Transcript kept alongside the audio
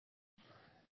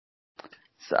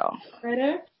So.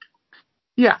 Better?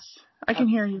 Yes, I can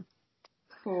hear you.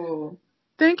 Cool.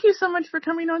 Thank you so much for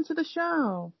coming on to the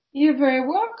show. You're very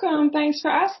welcome. Thanks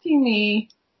for asking me.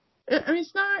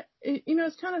 It's not,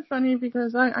 it's kind of funny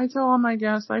because I tell all my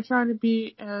guests I try to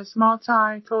be as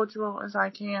multicultural as I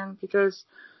can because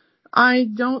I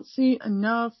don't see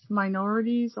enough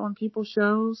minorities on people's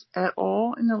shows at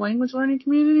all in the language learning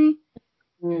community.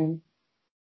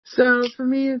 So for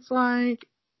me, it's like,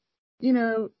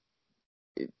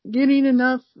 getting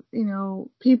enough,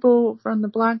 people from the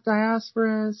Black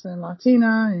diasporas and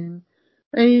Latina and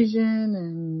Asian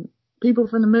and people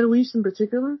from the Middle East in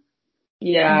particular.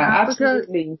 Yeah, Africa,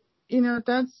 absolutely.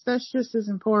 That's just as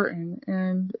important.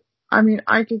 And I mean,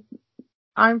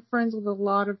 I'm friends with a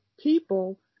lot of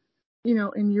people,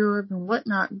 in Europe and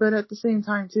whatnot, but at the same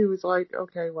time too, it's like,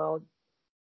 okay, well,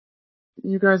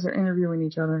 you guys are interviewing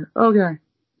each other. Okay.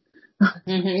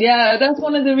 Yeah, that's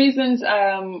one of the reasons,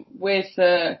 with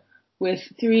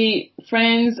 3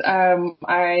 friends,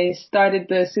 I started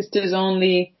the Sisters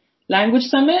Only Language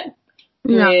Summit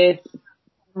with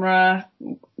were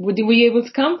you able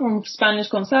to come from Spanish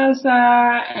con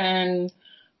Salsa, and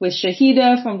with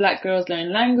Shahida from Black Girls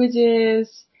Learn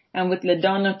Languages, and with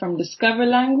LaDonna from Discover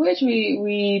Language.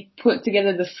 We put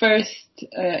together the first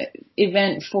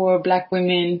event for Black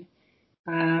women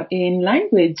in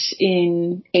language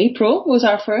in April. Was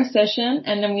our first session,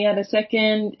 and then we had a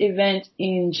second event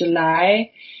in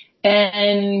July,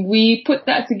 and we put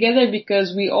that together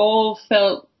because we all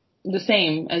felt the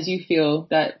same as you feel,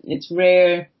 that it's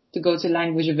rare to go to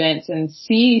language events and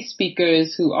see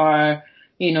speakers who are,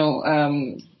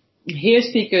 hear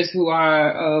speakers who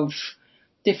are of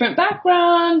different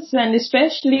backgrounds, and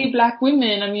especially Black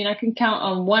women. I mean, I can count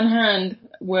on one hand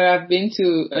where I've been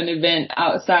to an event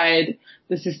outside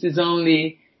the Sisters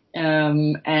Only,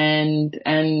 and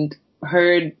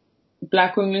heard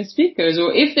Black women speakers,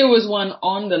 or if there was one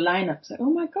on the lineup, it's like, oh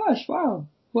my gosh, wow,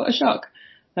 what a shock.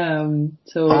 It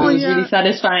was really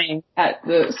satisfying at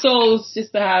the Souls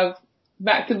just to have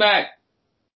back-to-back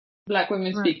Black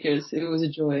women speakers. It was a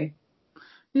joy.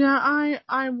 Yeah,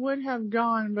 I would have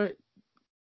gone, but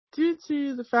due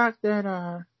to the fact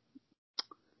that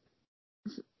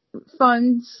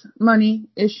funds, money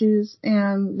issues,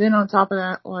 and then on top of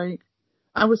that, like,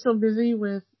 I was so busy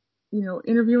with,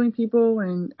 interviewing people,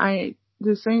 and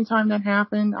the same time that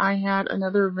happened, I had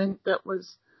another event that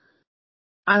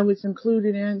I was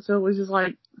included in, so it was just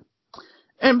like,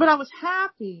 but I was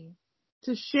happy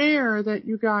to share that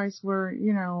you guys were,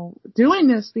 doing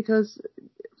this, because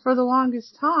for the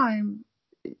longest time,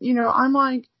 I'm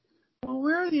like, well,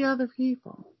 where are the other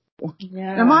people?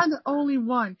 Yeah. Am I the only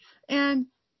one? And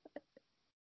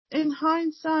in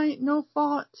hindsight, no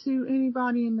fault to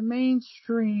anybody in the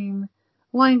mainstream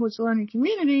language learning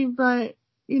community, but,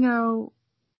 you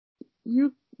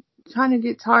kind of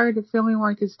get tired of feeling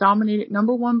like it's dominated,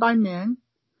 number one, by men,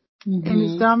 and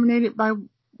it's dominated by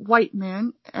white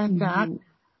men at that,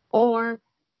 or,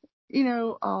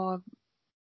 you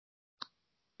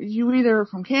either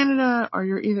from Canada, or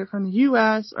you're either from the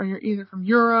U.S., or you're either from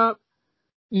Europe.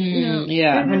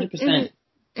 Yeah, 100%.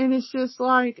 And it's just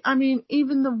like, I mean,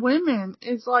 even the women,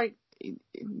 it's like,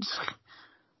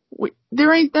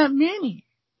 there ain't that many.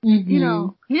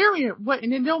 Period.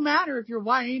 And it don't matter if you're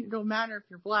white, it don't matter if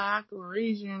you're Black or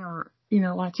Asian or,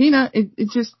 Latina.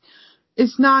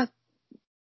 It's not,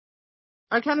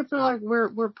 I kind of feel like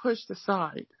we're pushed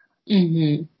aside.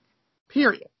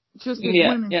 Period. Just as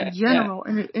women in general.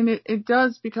 Yeah. And it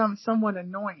does become somewhat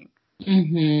annoying.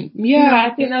 Yeah,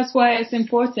 I think that's why it's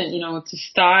important, to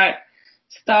start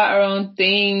our own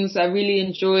things. I really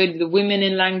enjoyed the Women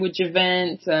in Language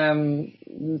event.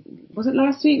 Was it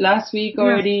last week? Last week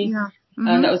already. Yeah.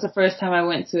 And that was the first time I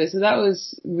went to it. So that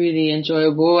was really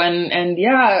enjoyable. And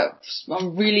yeah,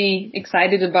 I'm really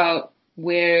excited about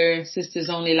where Sisters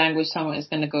Only Language Summit is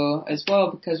going to go as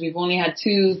well, because we've only had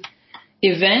 2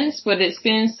 events, but it's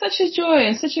been such a joy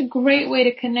and such a great way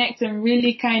to connect. And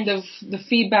really kind of the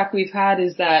feedback we've had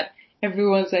is that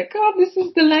everyone's like, oh, this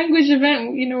is the language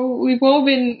event, we've all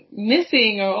been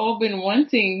missing or all been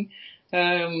wanting.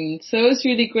 So it's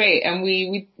really great. And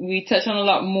we touch on a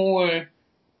lot more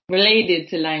related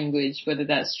to language, whether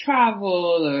that's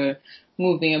travel or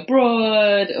moving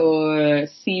abroad or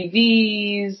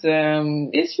CVs.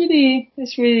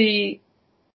 It's really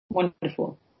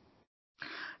wonderful.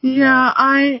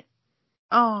 Yeah,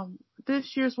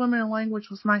 this year's Women in Language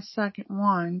was my second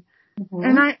one.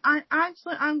 And I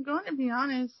actually, I'm going to be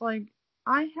honest, like,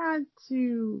 I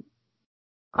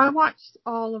watched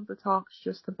all of the talks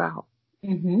just about.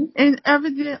 And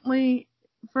evidently,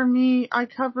 for me, I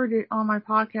covered it on my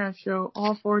podcast show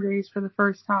all 4 days for the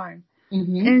first time.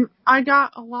 Mm-hmm. And I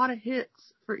got a lot of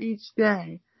hits for each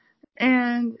day.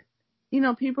 And,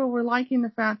 people were liking the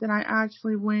fact that I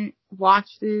actually went,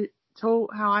 watched it,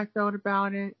 told how I felt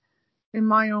about it in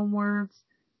my own words,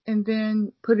 and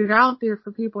then put it out there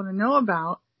for people to know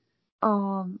about,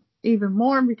 even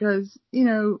more because,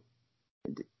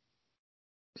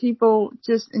 people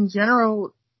just in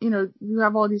general, you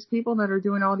have all these people that are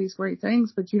doing all these great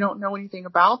things, but you don't know anything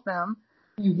about them.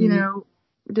 Mm-hmm.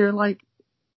 They're like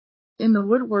in the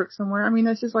woodwork somewhere. I mean,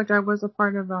 that's just like I was a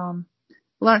part of,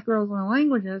 Black Girls Learn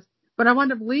Languages, but I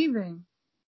wound up leaving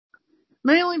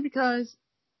mainly because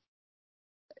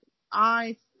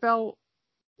I felt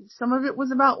some of it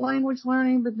was about language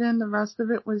learning, but then the rest of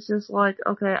it was just like,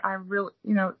 okay, I really,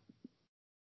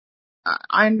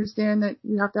 I understand that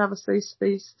you have to have a safe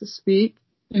space to speak,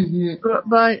 Mm-hmm.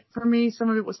 but for me, some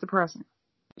of it was depressing.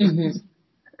 Mm-hmm.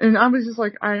 And I was just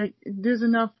like, there's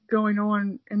enough going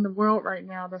on in the world right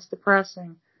now that's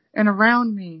depressing, and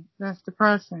around me that's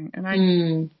depressing, and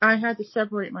I had to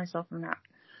separate myself from that.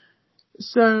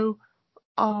 So,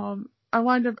 I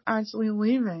wound up actually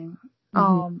leaving,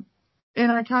 Mm-hmm.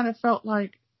 and I kind of felt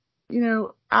like,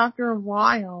 after a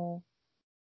while,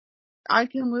 I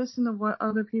can listen to what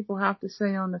other people have to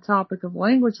say on the topic of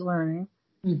language learning,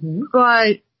 Mm-hmm.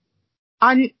 but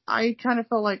I kind of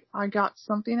felt like I got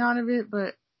something out of it,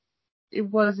 but it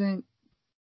wasn't,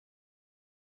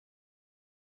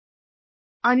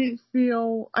 I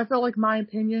felt like my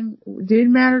opinion did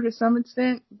matter to some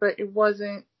extent, but it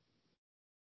wasn't,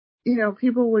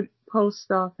 people would post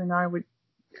stuff and I would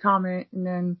comment, and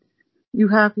then you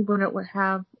have people that would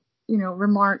have,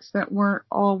 remarks that weren't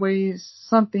always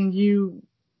something you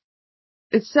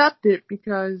accepted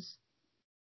because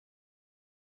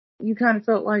you kind of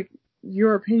felt like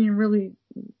your opinion really,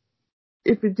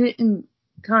 if it didn't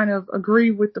kind of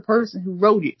agree with the person who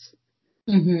wrote it,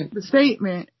 Mm-hmm. the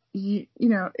statement,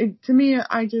 to me,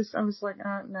 I was like,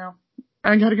 no,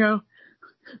 I gotta go.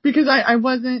 Because I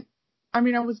wasn't, I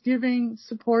was giving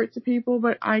support to people,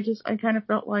 but I kind of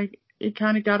felt like it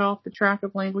kind of got off the track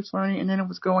of language learning, and then it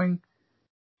was going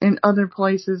in other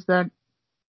places that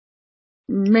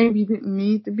maybe didn't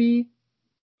need to be.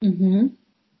 Mm-hmm.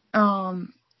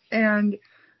 And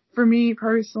for me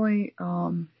personally,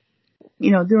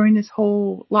 during this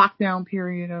whole lockdown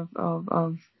period of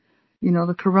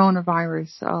the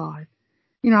coronavirus, I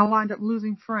wound up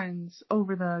losing friends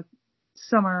over the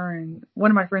summer, and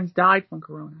one of my friends died from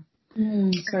corona.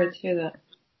 Sorry to hear that.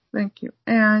 Thank you.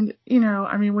 And,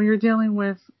 when you're dealing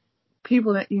with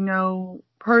people that you know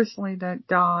personally that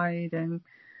died, and,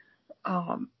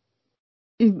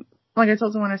 like I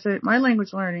told someone, I said, my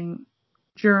language learning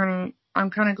journey, I'm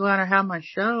kind of glad I have my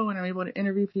show and I'm able to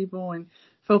interview people and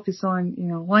focus on,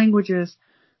 languages,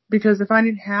 because if I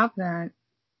didn't have that,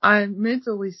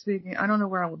 mentally speaking, I don't know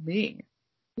where I would be.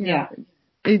 Yeah.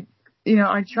 I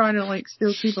try to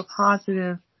still keep a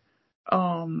positive,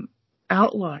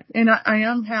 outlook. And I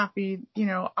am happy,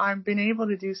 I've been able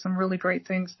to do some really great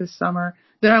things this summer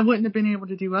that I wouldn't have been able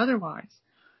to do otherwise.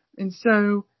 And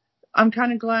so I'm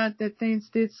kind of glad that things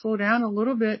did slow down a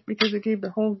little bit, because it gave the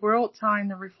whole world time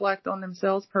to reflect on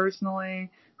themselves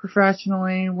personally,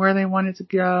 professionally, where they wanted to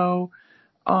go.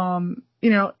 And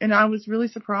I was really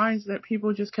surprised that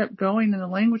people just kept going in the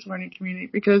language learning community,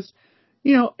 because,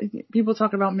 people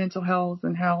talk about mental health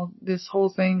and how this whole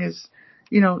thing is,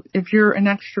 if you're an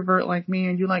extrovert like me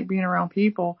and you like being around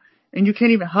people and you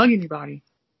can't even hug anybody,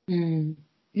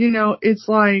 it's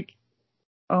like,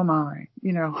 oh my,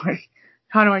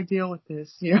 how do I deal with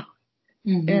this?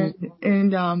 Mm-hmm.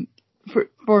 And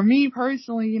for me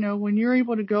personally, when you're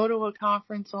able to go to a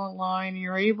conference online and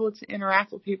you're able to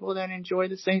interact with people that enjoy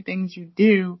the same things you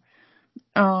do,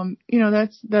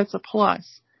 that's a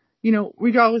plus,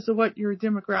 regardless of what your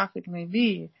demographic may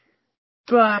be.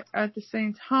 But at the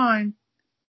same time,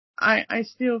 I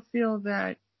still feel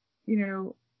that,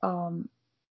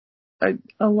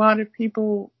 a lot of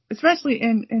people, especially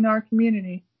in our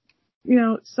community,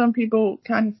 some people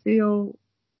kind of feel,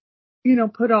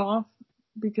 put off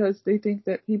because they think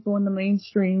that people in the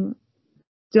mainstream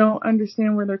don't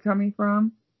understand where they're coming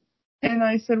from. And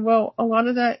I said, well, a lot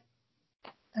of that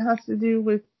has to do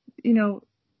with,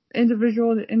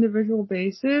 individual to individual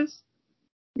basis.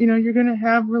 You're going to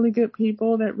have really good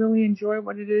people that really enjoy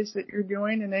what it is that you're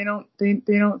doing, and they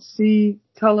don't see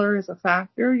color as a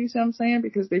factor, you see what I'm saying?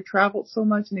 Because they've traveled so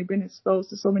much and they've been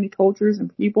exposed to so many cultures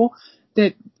and people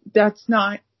that that's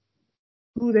not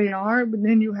who they are. But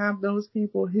then you have those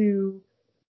people who,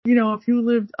 if you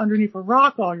lived underneath a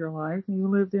rock all your life and you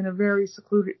lived in a very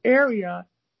secluded area,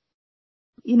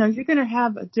 you're going to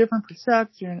have a different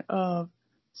perception of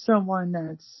someone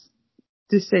that's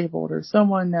disabled or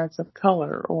someone that's of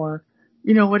color or,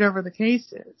 whatever the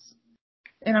case is.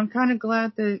 And I'm kind of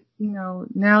glad that,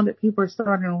 now that people are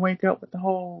starting to wake up with the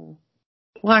whole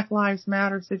Black Lives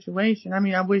Matter situation. I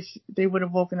mean, I wish they would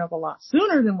have woken up a lot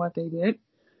sooner than what they did,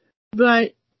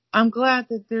 but I'm glad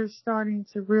that they're starting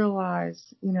to realize,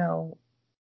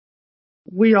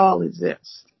 we all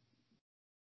exist.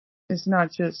 It's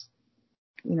not just,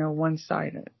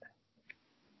 one-sided.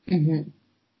 Mm-hmm.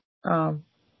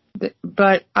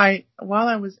 But while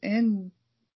I was in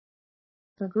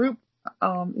the group,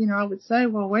 I would say,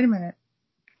 well, wait a minute.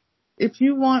 If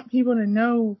you want people to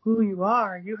know who you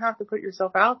are, you have to put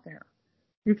yourself out there.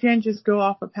 You can't just go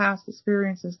off of past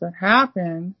experiences that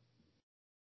happen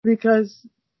because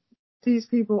these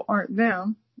people aren't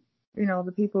them,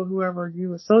 the people whoever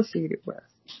you associate it with.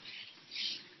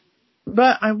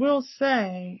 But I will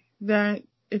say that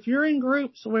if you're in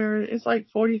groups where it's like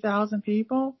 40,000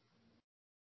 people,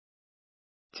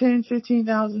 10,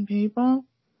 15,000 people,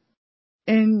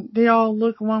 and they all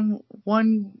look one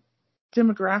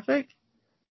demographic,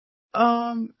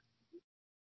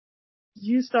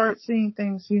 you start seeing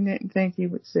things you didn't think you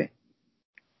would see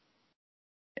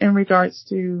in regards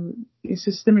to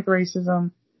systemic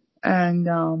racism and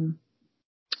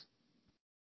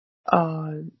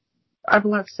I've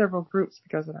left several groups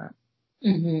because of that.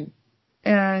 Mm-hmm.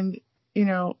 And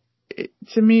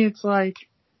to me it's like,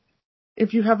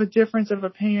 if you have a difference of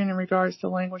opinion in regards to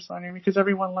language learning, because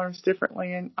everyone learns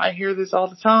differently, and I hear this all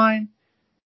the time,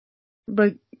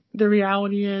 but the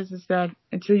reality is that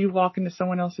until you walk into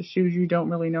someone else's shoes, you don't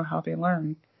really know how they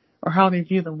learn or how they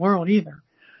view the world either.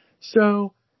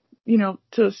 So,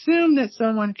 to assume that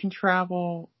someone can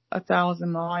travel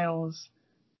 1,000 miles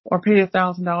or pay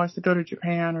 $1,000 to go to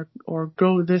Japan or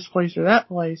go this place or that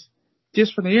place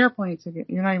just for the airplane ticket,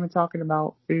 you're not even talking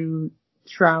about food,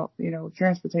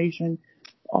 transportation.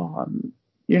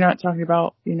 You're not talking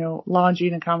about,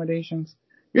 lodging accommodations.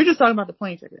 You're just talking about the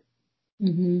plane ticket.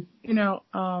 Mm-hmm.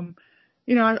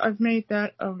 I've made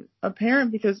that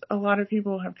apparent because a lot of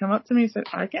people have come up to me and said,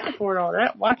 I can't afford all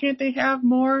that. Why can't they have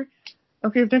more?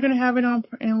 Okay, if they're going to have it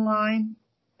in line,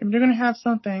 if they're going to have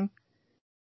something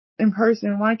in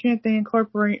person, why can't they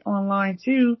incorporate online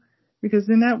too? Because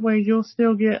then that way you'll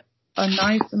still get a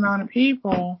nice amount of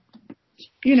people,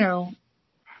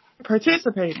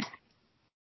 participating.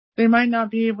 They might not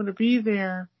be able to be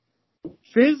there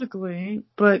physically,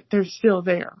 but they're still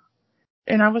there.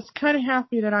 And I was kind of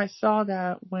happy that I saw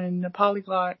that when the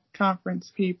Polyglot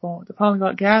Conference people, the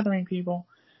Polyglot Gathering people,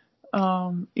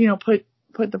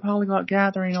 put the Polyglot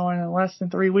Gathering on in less than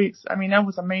 3 weeks. I mean, that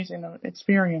was amazing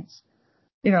experience,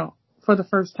 for the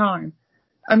first time.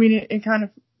 I mean, it kind of,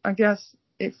 I guess,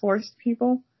 it forced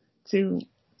people to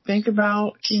think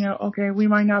about, okay, we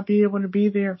might not be able to be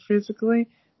there physically,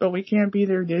 but we can be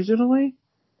there digitally,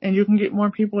 and you can get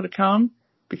more people to come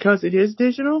because it is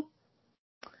digital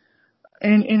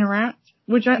and interact,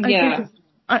 which I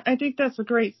think that's a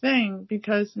great thing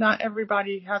because not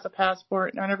everybody has a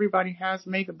passport, not everybody has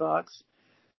megabucks,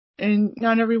 and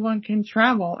not everyone can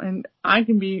travel. And I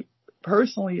can be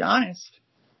personally honest.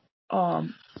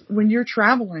 When you're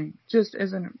traveling, just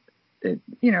as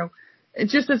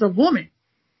just as a woman,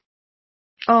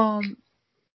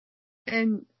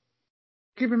 and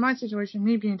given my situation,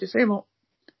 me being disabled,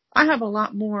 I have a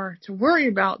lot more to worry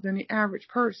about than the average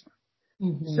person.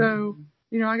 Mm-hmm. So,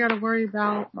 I got to worry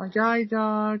about my guide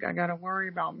dog. I got to worry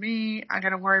about me. I got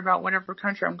to worry about whatever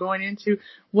country I'm going into.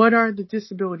 What are the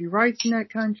disability rights in that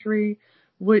country?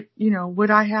 Would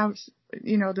I have,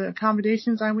 the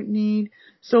accommodations I would need,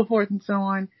 so forth and so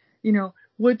on.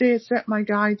 Would they accept my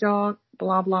guide dog?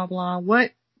 Blah, blah, blah.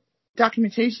 What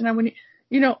documentation I would need?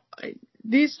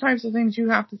 These types of things you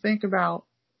have to think about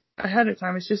ahead of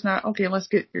time. It's just not, okay, let's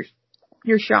get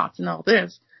your shots and all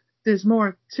this. There's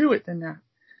more to it than that.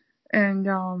 And,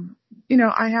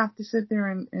 I have to sit there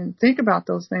and think about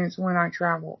those things when I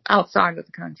travel outside of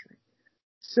the country.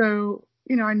 So,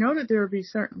 I know that there would be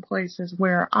certain places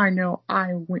where I know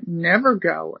I would never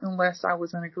go unless I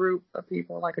was in a group of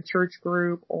people, like a church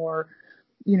group, or,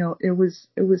 it was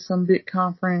some big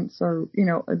conference, or,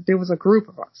 there was a group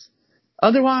of us.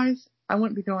 Otherwise, I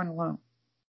wouldn't be going alone.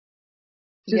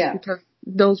 Just because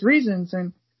those reasons.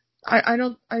 And I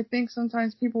think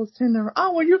sometimes people tend to,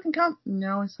 oh, well, you can come.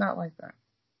 No, it's not like that.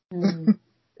 Mm.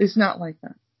 It's not like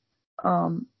that.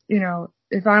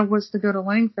 If I was to go to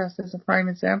Langfest as a prime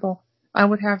example, I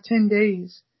would have 10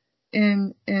 days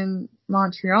in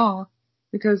Montreal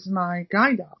because my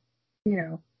guide dog,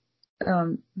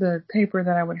 the paper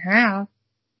that I would have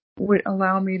would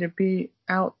allow me to be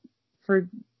out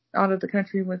of the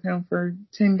country with him for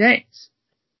 10 days,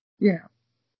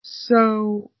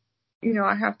 So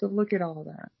I have to look at all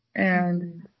that.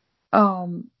 And,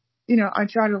 I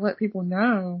try to let people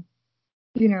know,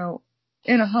 in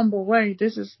a humble way,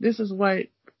 this is what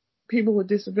people with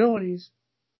disabilities,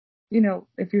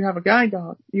 if you have a guide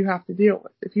dog, you have to deal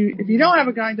with. If you don't have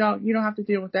a guide dog, you don't have to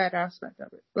deal with that aspect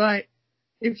of it. But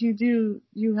if you do,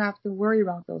 you have to worry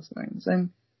about those things.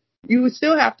 And you would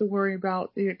still have to worry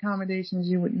about the accommodations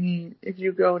you would need if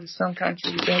you go to some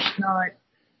country that's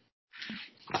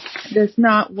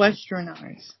not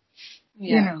westernized,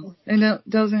 and that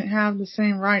doesn't have the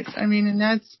same rights. I mean, and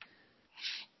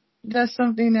that's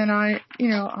something that I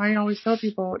always tell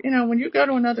people, when you go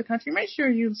to another country, make sure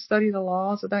you study the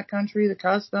laws of that country, the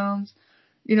customs,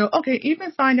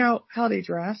 even find out how they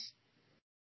dress,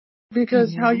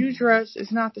 because how you dress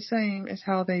is not the same as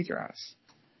how they dress.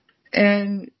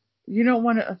 And you don't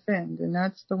want to offend. And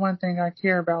that's the one thing I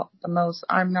care about the most.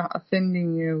 I'm not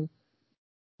offending you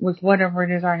with whatever it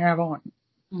is I have on,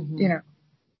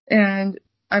 And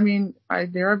I mean,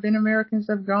 there have been Americans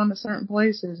that have gone to certain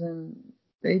places and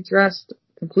they dressed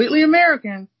completely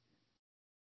American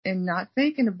and not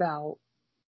thinking about,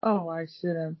 oh, I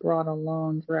should have brought a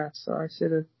long dress, or I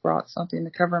should have brought something to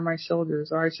cover my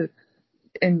shoulders, or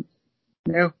and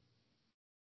no.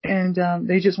 And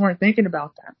they just weren't thinking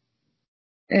about that.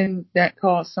 And that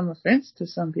caused some offense to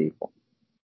some people.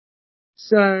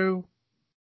 So,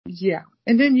 yeah.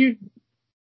 And then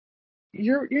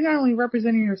you're not only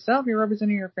representing yourself, you're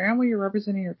representing your family, you're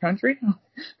representing your country.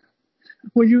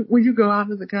 When you go out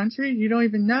of the country, you don't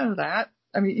even know that.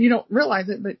 I mean, you don't realize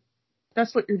it, but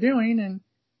that's what you're doing. And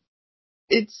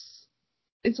it's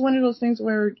one of those things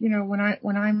where, when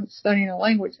I'm studying a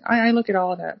language, I look at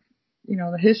all of that,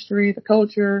 the history, the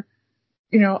culture,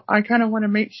 I kind of want to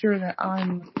make sure that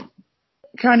I'm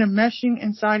kind of meshing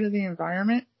inside of the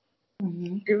environment,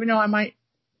 even though I might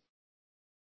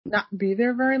not be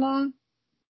there very long,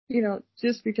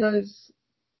 just because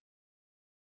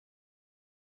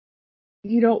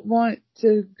you don't want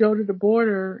to go to the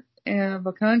border of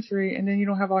a country and then you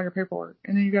don't have all your paperwork,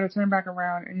 and then you got to turn back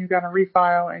around and you got to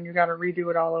refile and you got to redo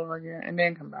it all over again and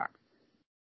then come back.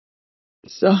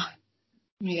 So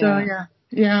yeah.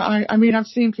 I mean, I've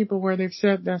seen people where they've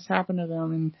said that's happened to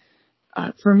them,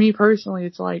 and for me personally,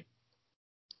 it's like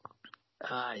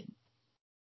I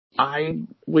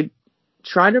would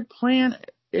try to plan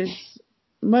as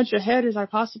much ahead as I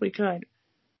possibly could.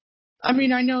 I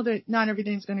mean, I know that not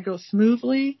everything's going to go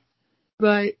smoothly,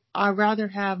 but I'd rather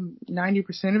have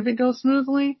 90% of it go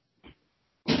smoothly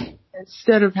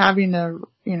instead of having to,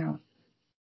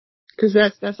 because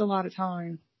that's a lot of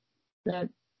time that,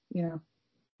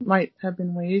 might have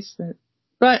been wasted.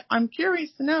 But I'm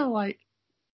curious to know, like,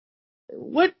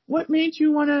 what made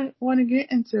you want to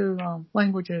get into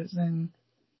languages and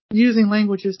using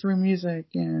languages through music?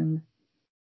 And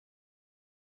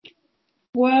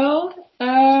Well,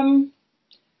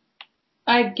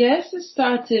 I guess it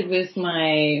started with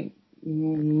my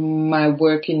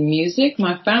work in music.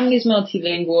 My family's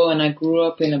multilingual and I grew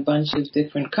up in a bunch of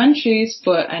different countries,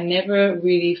 but I never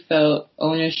really felt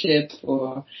ownership,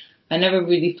 or I never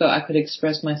really felt I could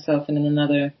express myself in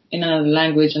another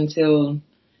language until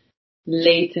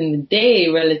late in the day,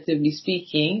 relatively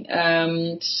speaking.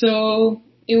 So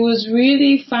it was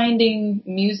really finding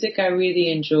music I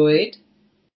really enjoyed.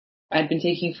 I'd been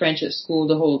taking French at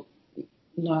school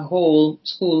my whole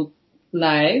school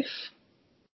life.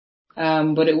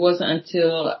 But it wasn't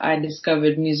until I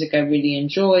discovered music I really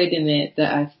enjoyed in it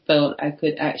that I felt I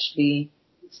could actually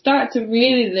start to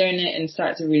really learn it and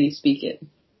start to really speak it.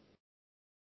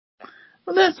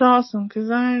 well, that's awesome,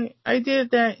 because I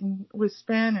did that with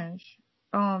Spanish.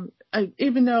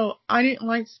 Even though I didn't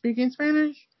like speaking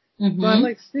Spanish, but I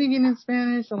like singing in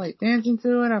Spanish. I like dancing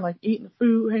to it. I like eating the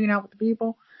food, hanging out with the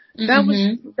people.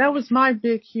 That was my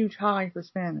big, huge high for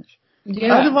Spanish.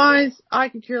 Yeah. Otherwise, I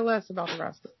could care less about the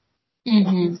rest of it.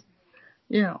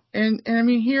 And I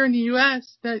mean, here in the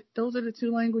U.S., those are the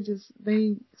two languages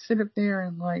they sit up there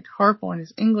and like harp on,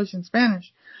 is English and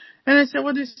Spanish. And I said,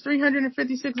 well, there's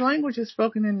 356 languages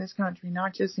spoken in this country,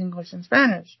 not just English and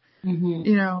Spanish.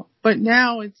 But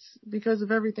now it's because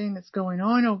of everything that's going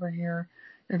on over here.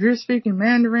 If you're speaking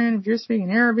Mandarin, if you're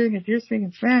speaking Arabic, if you're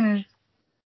speaking Spanish,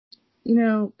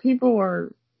 people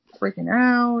are freaking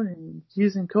out and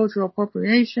using cultural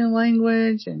appropriation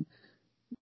language and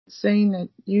saying that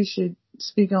you should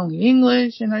speak only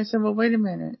English. And I said, well, wait a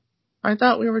minute. I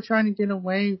thought we were trying to get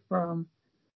away from,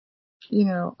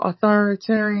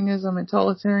 authoritarianism and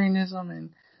totalitarianism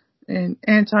and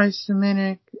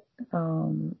anti-Semitic,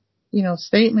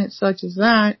 statements such as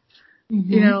that.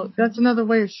 That's another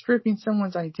way of stripping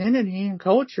someone's identity and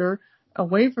culture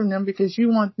away from them because you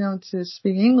want them to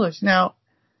speak English. Now,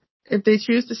 If they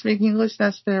choose to speak English,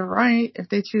 that's their right. If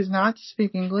they choose not to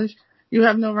speak English, you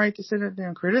have no right to sit up there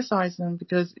and criticize them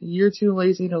because you're too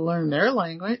lazy to learn their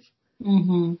language.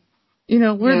 Mhm. You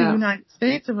know, we're the Yeah. United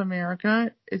States of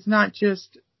America. It's not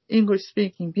just English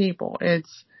speaking people.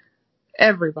 It's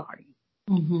everybody.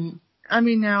 Mhm. I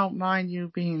mean, now, mind you,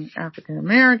 being African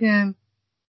American,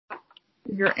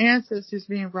 your ancestors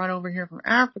being brought over here from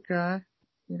Africa,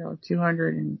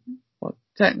 200 and, well,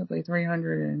 technically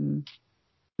 300 and,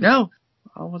 no,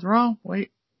 I was wrong.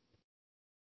 Wait,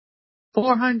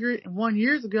 401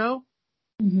 years ago.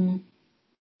 Mhm.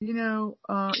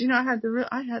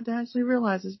 I had to actually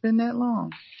realize it's been that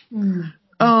long. Mm.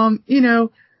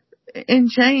 In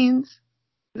chains,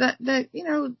 that,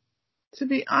 to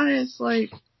be honest,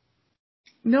 like,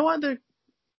 no other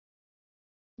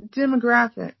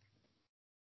demographic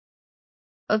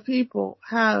of people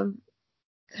have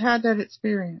had that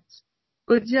experience.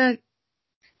 But yet,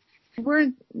 we're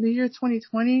in the year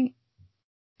 2020,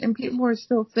 and people are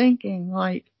still thinking,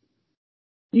 like,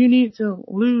 you need to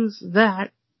lose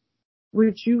that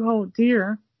which you hold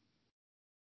dear,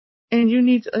 and you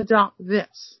need to adopt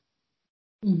this.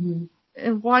 Mhm.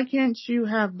 And why can't you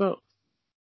have both?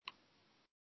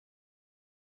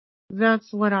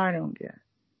 That's what I don't get.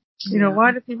 Yeah.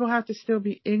 Why do people have to still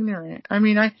be ignorant? I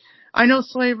mean, I know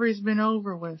slavery's been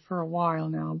over with for a while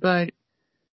now, but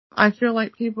I feel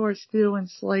like people are still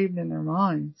enslaved in their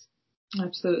minds.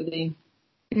 Absolutely.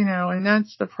 And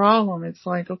that's the problem. It's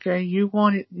like, okay, you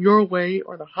want it your way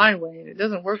or the highway, and it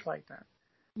doesn't work like that.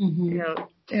 Mhm.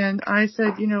 And I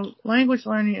said, language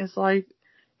learning is like,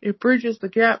 it bridges the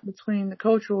gap between the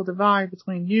cultural divide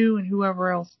between you and whoever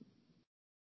else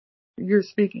you're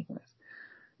speaking with.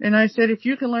 And I said, if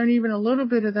you can learn even a little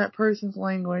bit of that person's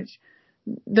language,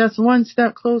 that's one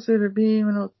step closer to being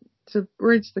able to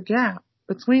bridge the gap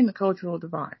between the cultural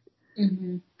divide.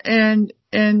 Mhm. And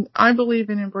I believe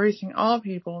in embracing all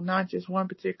people, not just one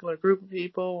particular group of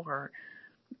people or,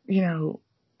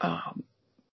 um,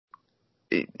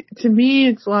 to me,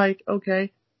 it's like,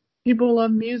 okay, people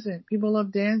love music, people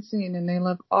love dancing, and they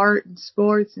love art and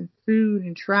sports and food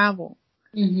and travel.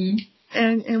 Mhm.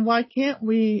 And why can't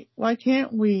we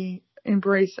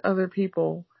embrace other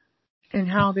people and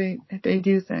how they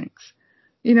do things?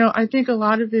 I think a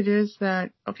lot of it is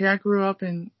that, okay, I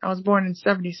was born in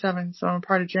 77, so I'm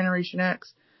part of Generation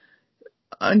X,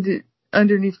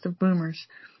 underneath the boomers.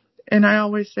 And I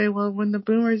always say, well, when the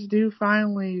boomers do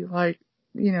finally, like,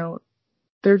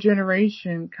 their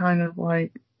generation kind of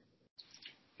like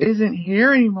isn't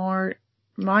here anymore,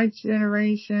 my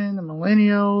generation, the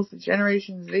millennials, the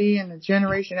Generation Z, and the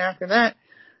generation after that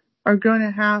are going to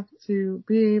have to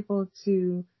be able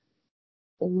to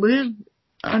live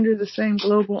under the same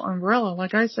global umbrella.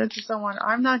 Like I said to someone,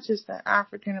 I'm not just an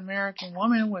African American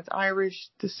woman with Irish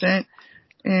descent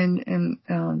and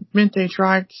Mente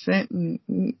tribe descent and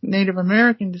Native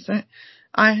American descent.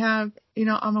 I'm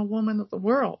a woman of the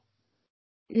world,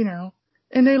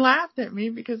 And they laughed at me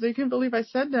because they couldn't believe I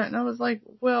said that. And I was like,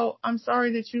 well, I'm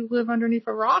sorry that you live underneath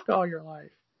a rock all your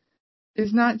life.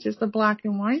 It's not just a black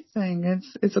and white thing.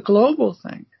 It's a global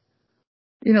thing.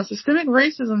 Systemic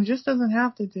racism just doesn't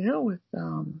have to deal with,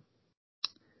 the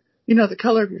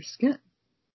color of your skin.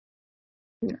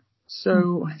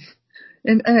 So,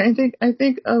 and I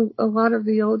think a lot of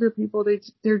the older people, they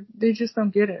just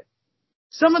don't get it.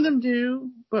 Some of them do,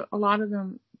 but a lot of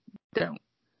them don't.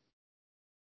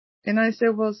 And I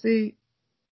said, well, see,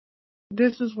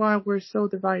 this is why we're so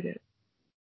divided.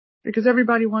 Because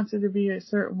everybody wants it to be a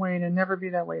certain way and never be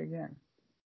that way again.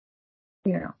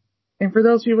 And for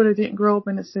those people that didn't grow up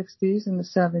in the 60s and the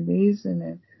 70s and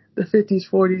then the 50s,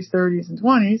 40s, 30s, and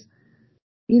 20s,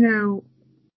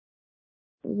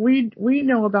 we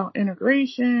know about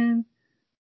integration,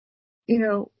 we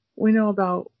know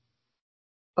about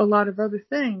a lot of other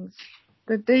things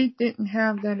that they didn't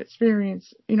have that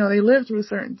experience. They lived through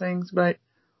certain things, but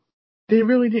they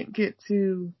really didn't get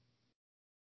to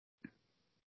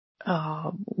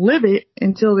live it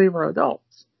until they were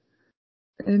adults.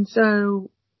 And so,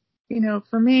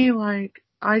 for me, like,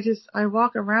 I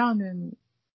walk around and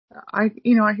I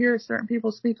hear certain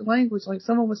people speak the language, like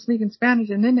someone was speaking Spanish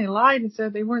and then they lied and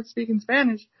said they weren't speaking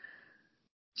Spanish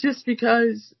just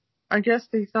because I guess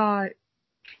they thought,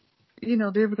 they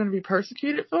were going to be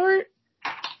persecuted for it.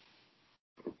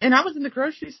 And I was in the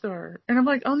grocery store and I'm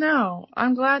like, oh no,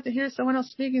 I'm glad to hear someone else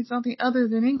speaking something other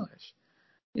than English,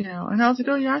 and I was like,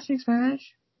 oh yeah, I speak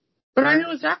Spanish, but I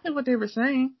knew exactly what they were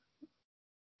saying,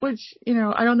 which,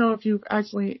 I don't know if you've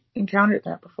actually encountered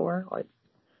that before, like,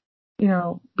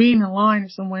 being in line or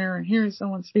somewhere and hearing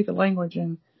someone speak a language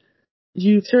and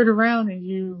you turn around and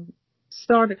you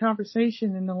start a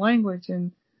conversation in the language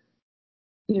and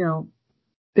you know,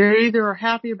 they either are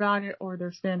happy about it or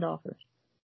they're standoffish?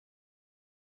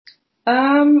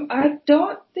 I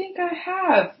don't think I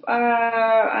have.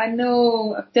 I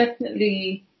know I've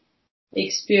definitely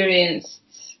experienced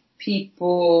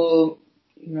people,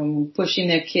 pushing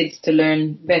their kids to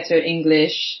learn better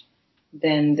English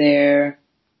than their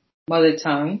mother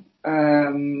tongue,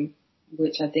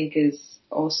 which I think is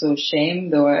also a shame,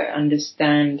 though I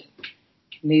understand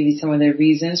maybe some of their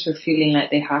reasons for feeling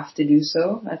like they have to do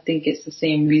so. I think it's the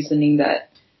same reasoning that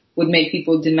would make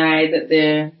people deny that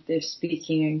they're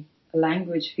speaking a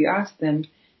language if you ask them.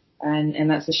 And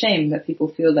that's a shame that people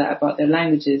feel that about their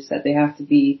languages, that they have to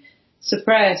be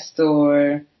suppressed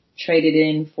or traded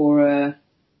in for a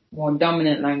more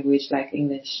dominant language like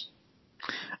English.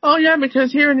 Oh yeah,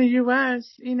 because here in the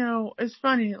U.S., it's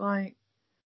funny, like,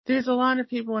 there's a lot of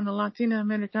people in the Latina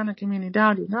Americana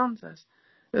comunidad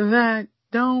that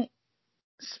don't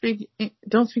speak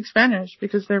Spanish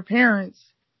because their parents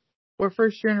were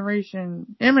first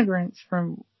generation immigrants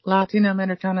from Latina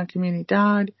Americana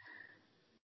comunidad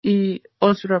y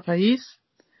otro país,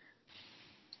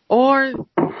 or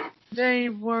they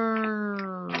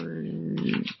were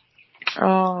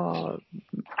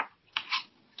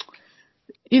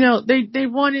they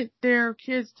wanted their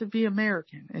kids to be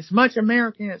American, as much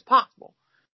American as possible.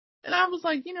 And I was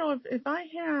like, if I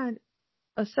had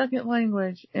a second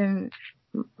language and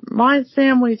my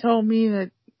family told me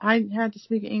that I had to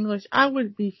speak English, I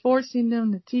would be forcing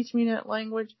them to teach me that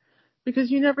language,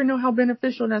 because you never know how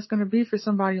beneficial that's going to be for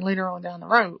somebody later on down the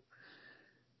road.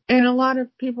 And a lot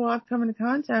of people I've come into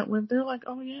contact with, they're like,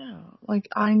 oh yeah, like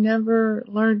I never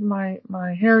learned my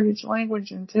heritage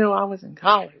language until I was in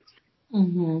college.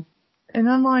 Mm-hmm. And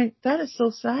I'm like, that is so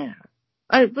sad.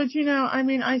 But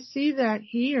I see that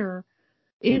here,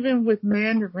 even with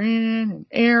Mandarin and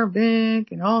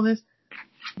Arabic and all this,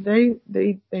 they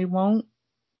won't.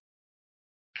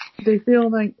 They feel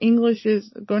like English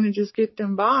is going to just get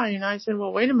them by. And I said,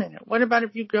 well, wait a minute. What about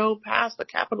if you go past the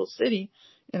capital city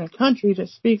in a country that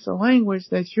speaks a language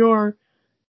that's your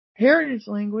heritage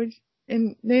language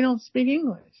and they don't speak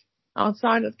English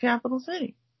outside of the capital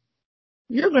city?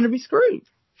 You're going to be screwed.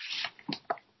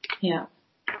 Yeah.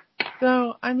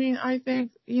 So, I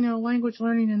think, language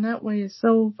learning in that way is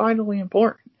so vitally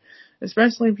important,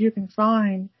 especially if you can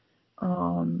find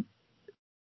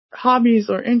hobbies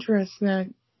or interests that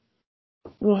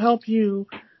will help you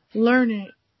learn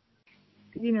it,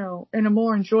 in a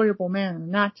more enjoyable manner,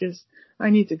 not just, I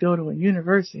need to go to a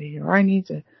university or I need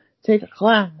to take a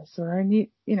class or I need,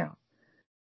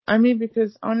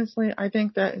 because honestly, I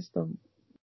think that is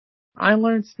I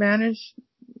learned Spanish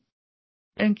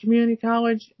in community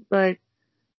college, but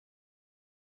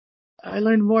I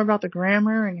learned more about the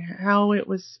grammar and how it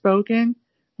was spoken,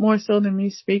 more so than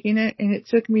me speaking it. And it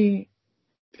took me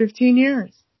 15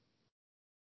 years,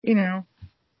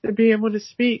 to be able to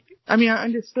speak. I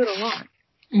understood a lot,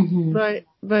 Mm-hmm.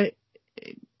 but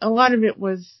a lot of it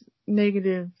was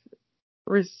negative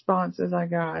responses I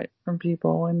got from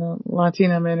people in the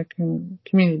Latin American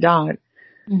community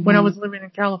when I was living in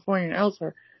California and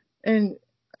elsewhere. And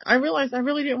I realized I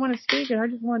really didn't want to speak it. I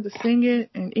just wanted to sing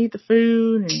it and eat the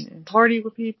food and party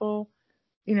with people,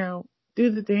 do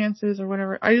the dances or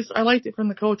whatever. I liked it from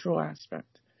the cultural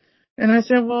aspect. And I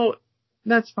said, well,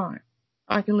 that's fine.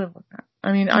 I can live with that.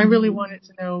 I really wanted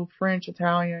to know French,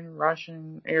 Italian,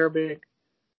 Russian, Arabic,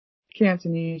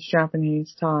 Cantonese,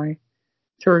 Japanese, Thai,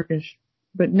 Turkish,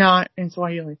 but not in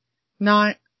Swahili.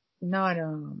 Not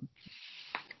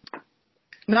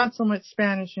so much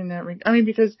Spanish in that regard.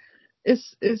 Because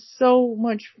it's so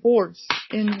much force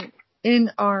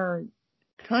in our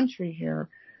country here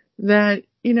that,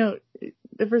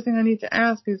 the first thing I need to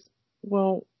ask is,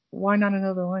 well, why not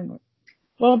another language?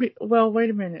 Well, wait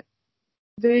a minute.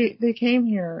 They came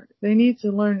here. They need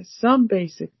to learn some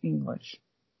basic English.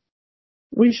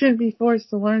 We shouldn't be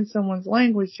forced to learn someone's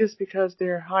language just because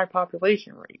they're a high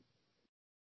population rate.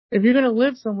 If you're going to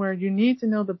live somewhere, you need to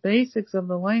know the basics of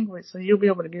the language so you'll be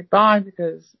able to get by,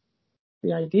 because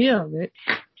the idea of it,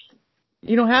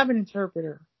 you don't have an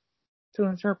interpreter to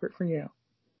interpret for you.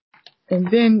 And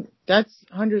then that's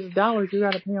hundreds of dollars you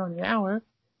got to pay on the hour.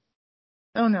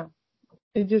 Oh no.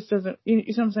 It just doesn't, you know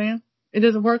what I'm saying? It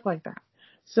doesn't work like that.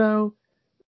 So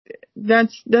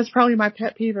that's probably my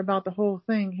pet peeve about the whole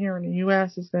thing here in the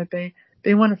U.S. is that they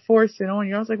want to force it on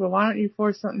you. I was like, well, why don't you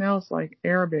force something else like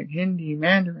Arabic, Hindi,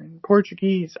 Mandarin,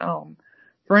 Portuguese,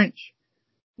 French,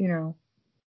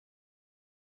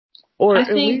 or I at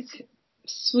think least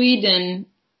Sweden,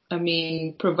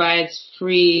 provides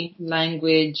free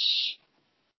language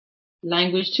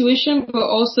tuition, but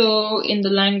also in the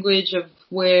language of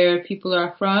where people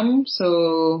are from.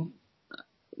 So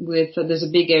there's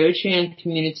a big Eritrean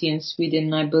community in Sweden,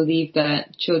 and I believe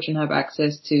that children have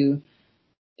access to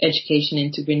education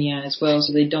in Tigrinya as well,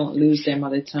 so they don't lose their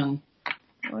mother tongue.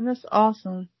 Well, that's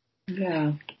awesome.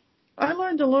 Yeah. I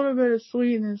learned a little bit of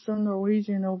Sweden and some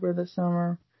Norwegian over the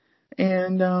summer.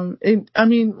 And,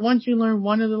 once you learn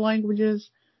one of the languages,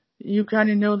 you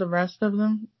kind of know the rest of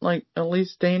them, like at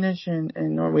least Danish and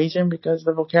Norwegian, because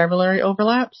the vocabulary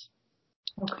overlaps.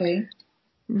 Okay.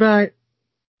 But,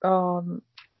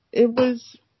 it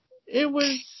was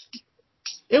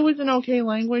an okay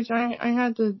language. I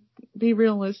had to be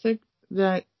realistic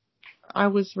that I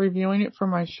was reviewing it for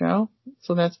my show,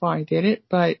 so that's why I did it.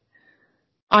 But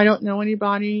I don't know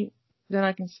anybody that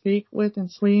I can speak with in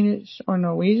Swedish or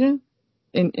Norwegian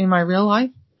in my real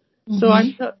life. Mm-hmm.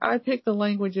 So I picked the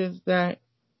languages that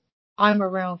I'm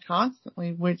around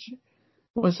constantly, which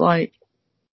was like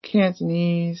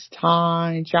Cantonese,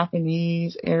 Thai,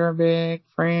 Japanese, Arabic,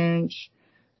 French,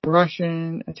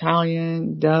 Russian,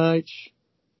 Italian, Dutch.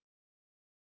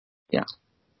 Yeah.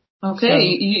 Okay. So,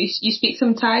 you speak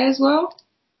some Thai as well?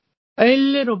 A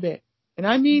little bit. And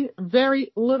I mean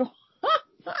very little.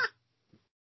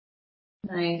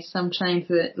 Nice. I'm trying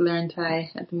to learn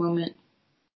Thai at the moment.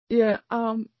 Yeah.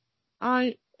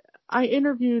 I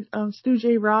interviewed Stu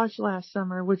J. Raj last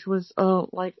summer, which was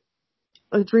like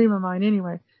a dream of mine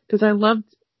anyway, because I loved,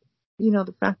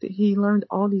 the fact that he learned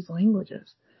all these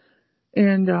languages.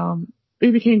 And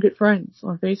we became good friends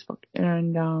on Facebook.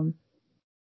 And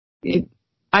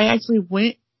I actually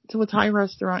went to a Thai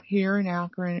restaurant here in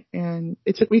Akron, and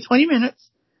it took me 20 minutes,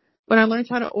 but I learned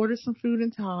how to order some food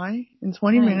in Thai in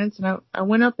 20 minutes. And I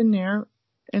went up in there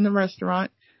in the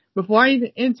restaurant. Before I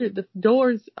even entered the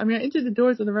doors, I entered the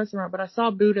doors of the restaurant, but I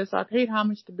saw Buddha, so I paid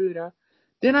homage to Buddha.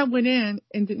 Then I went in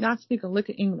and did not speak a lick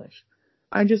of English.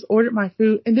 I just ordered my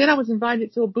food, and then I was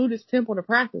invited to a Buddhist temple to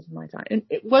practice my Thai, and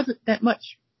it wasn't that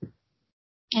much.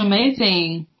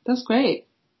 Amazing. That's great.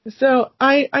 So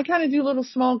I kind of do little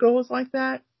small goals like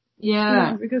that.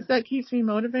 Yeah. Because that keeps me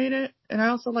motivated, and I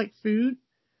also like food.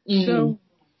 So,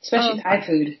 especially Thai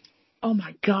food. Oh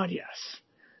my God, yes.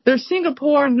 Their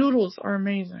Singapore noodles are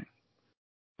amazing.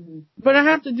 Mm-hmm. But I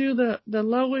have to do the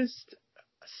lowest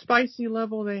spicy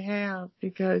level they have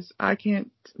because I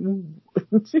can't.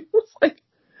 It's like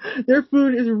their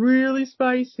food is really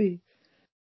spicy,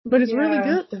 but it's really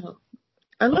good though.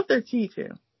 I love their tea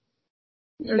too.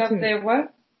 You love their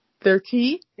what? Their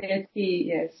tea. Their tea,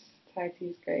 yes. Thai tea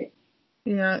is great.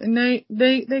 Yeah, and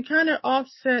they kind of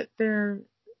offset their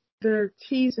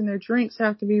teas and their drinks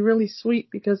have to be really sweet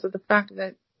because of the fact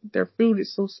that their food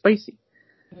is so spicy.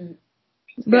 Mm.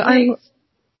 But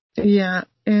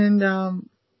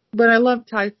but I love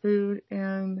Thai food,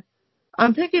 and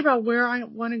I'm picky about where I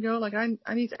want to go. Like I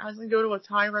need to either go to a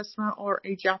Thai restaurant or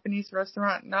a Japanese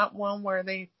restaurant, not one where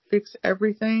they fix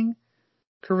everything.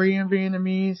 Korean,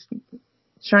 Vietnamese,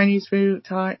 Chinese food,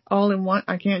 Thai, all in one.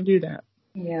 I can't do that.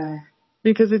 Yeah.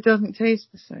 Because it doesn't taste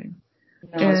the same.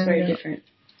 No, it's very different.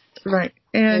 Right.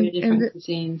 And very different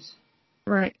cuisines.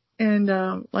 Right. And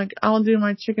like I'll do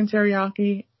my chicken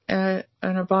teriyaki at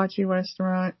an hibachi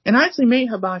restaurant. And I actually made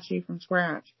hibachi from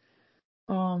scratch.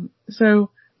 So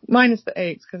minus the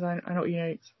eggs, because I don't eat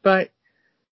eggs. But,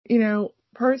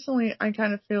 personally, I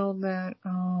kind of feel that,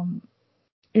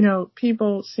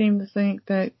 people seem to think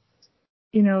that,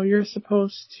 you're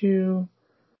supposed to,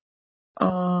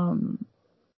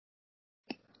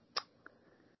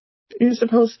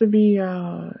 be,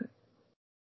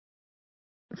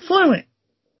 fluent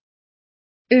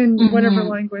in whatever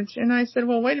language. And I said,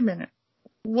 well, wait a minute.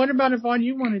 What about if all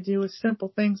you want to do is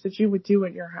simple things that you would do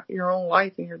in your own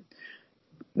life in your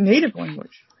native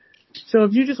language? So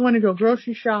if you just want to go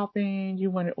grocery shopping, you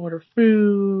want to order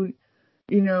food,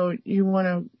 you want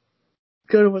to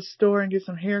go to a store and get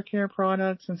some hair care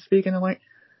products and speak in the language.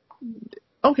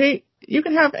 Okay, you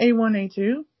can have A1,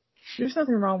 A2. There's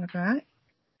nothing wrong with that.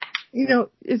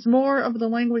 It's more of the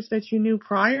language that you knew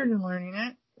prior to learning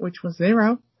it, which was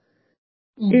 0.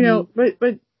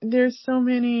 But there's so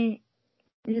many,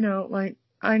 like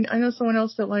I know someone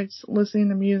else that likes listening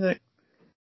to music.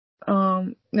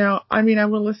 Now, I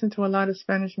will listen to a lot of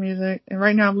Spanish music, and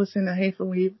right now I'm listening to Haifa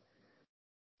Weeb,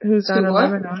 who's out of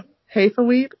Lebanon. Haifa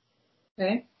Weeb.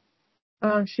 Okay.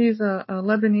 She's a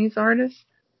Lebanese artist,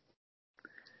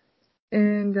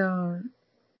 and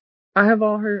I have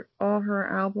all her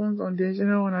albums on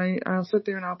digital, and I'll sit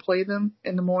there and I'll play them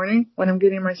in the morning when I'm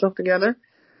getting myself together.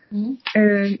 Mm-hmm.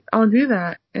 And I'll do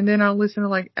that. And then I'll listen to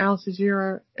like Al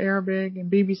Jazeera Arabic and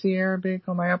BBC Arabic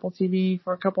on my Apple TV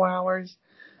for a couple hours.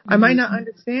 Mm-hmm. I might not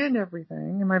understand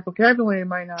everything, and my vocabulary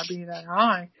might not be that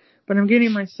high, but I'm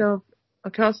getting myself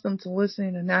accustomed to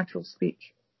listening to natural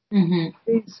speech. Mhm.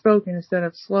 speed spoken instead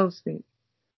of slow speak.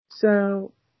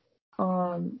 So,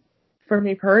 for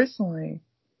me personally,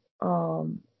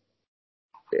 um,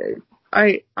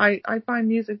 I find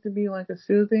music to be like a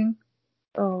soothing,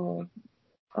 uh,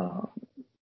 uh,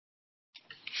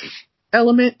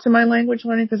 element to my language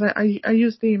learning because I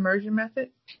use the immersion method.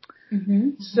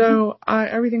 Mhm. So,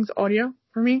 everything's audio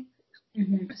for me.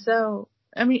 Mhm. So,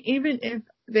 I mean, even if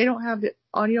they don't have the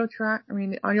audio track,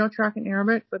 the audio track in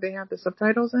Arabic, but they have the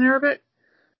subtitles in Arabic,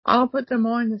 I'll put them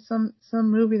on to some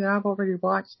movie that I've already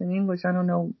watched in English, I don't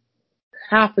know,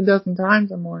 half a dozen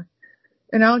times or more.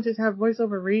 And I'll just have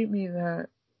voiceover read me the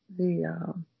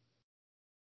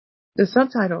the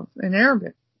subtitles in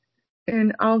Arabic.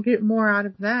 And I'll get more out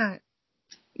of that,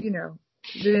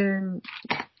 than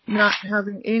not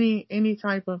having any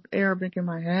type of Arabic in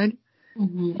my head.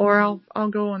 Mhm. Or I'll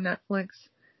go on Netflix.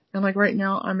 And like right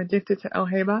now I'm addicted to El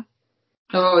Heba.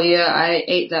 Oh yeah, I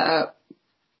ate that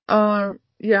up.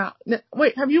 Yeah.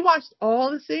 Wait, have you watched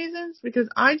all the seasons? Because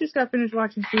I just got finished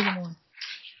watching season 1.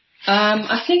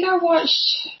 I think I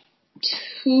watched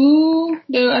 2.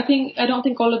 Though I don't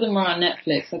think all of them are on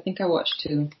Netflix. I think I watched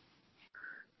 2.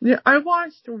 Yeah, I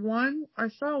watched 1. I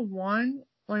saw 1.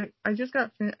 Like, I just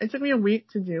got finished. It took me a week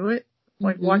to do it.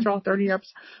 Like, watch Mhm. all 30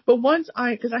 episodes. But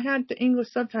cause I had the English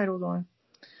subtitles on.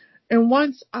 And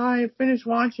once I finished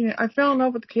watching it, I fell in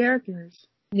love with the characters.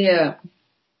 Yeah.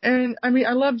 And, I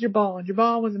love Jabal.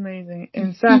 Jabal was amazing.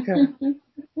 And Saka.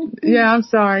 Yeah, I'm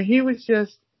sorry. He was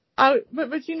just,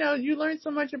 but you learn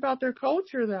so much about their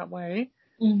culture that way.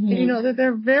 Mhm. That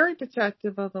they're very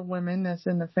protective of the women that's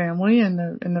in the family and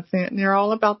they're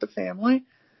all about the family.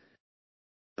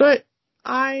 But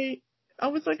I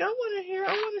was like, I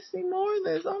want to see more of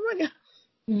this. Oh my God.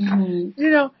 Mhm.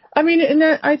 And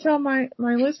that I tell my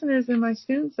listeners and my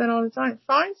students that all the time,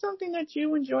 find something that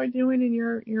you enjoy doing in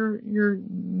your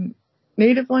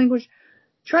native language.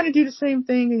 Try to do the same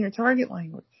thing in your target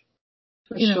language.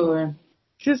 For sure.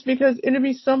 Just because it'll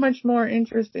be so much more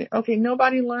interesting. Okay,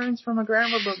 nobody learns from a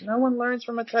grammar book. No one learns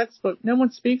from a textbook. No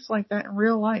one speaks like that in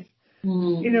real life.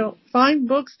 Mhm. Find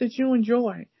books that you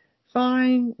enjoy.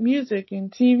 Find music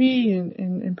and TV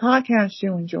and podcasts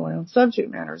you enjoy on subject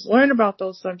matters. Learn about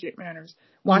those subject matters.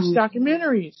 Watch Mhm.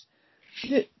 documentaries.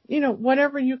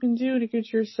 Whatever you can do to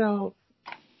get yourself,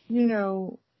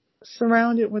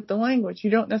 surrounded with the language.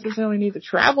 You don't necessarily need to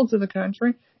travel to the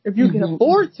country. If you can Mhm.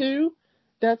 afford to,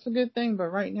 that's a good thing. But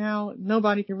right now,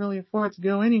 nobody can really afford to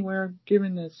go anywhere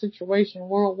given the situation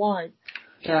worldwide.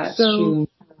 That's So, true.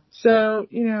 so,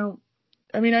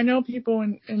 I know people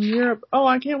in Europe, oh,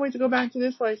 I can't wait to go back to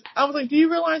this place. I was like, do you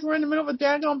realize we're in the middle of a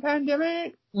daggone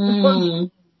pandemic?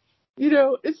 Mm.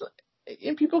 It's,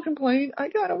 and people complain, I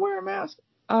gotta wear a mask.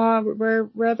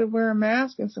 Rather wear a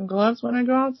mask and some gloves when I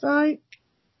go outside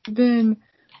than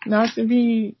not to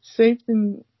be safe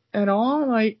at all.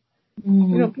 Like,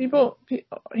 Mhm. people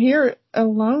here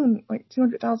alone, like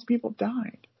 200,000 people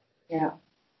died. Yeah.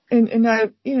 And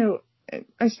I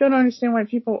still don't understand why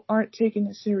people aren't taking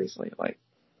this seriously. Like,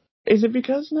 is it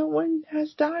because no one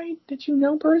has died that you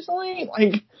know personally?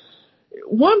 Like,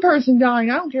 one person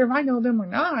dying, I don't care if I know them or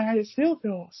not, I just still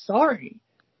feel sorry.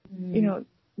 Mhm.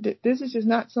 This is just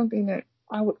not something that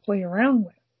I would play around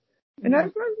with. And Mhm.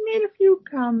 I've made a few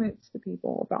comments to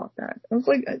people about that. I was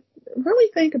like,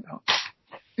 really think about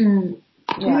it. Mm.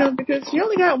 Yeah. Because you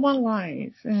only got one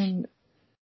life, and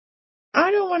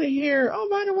I don't want to hear, oh,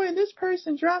 by the way, this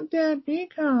person dropped dead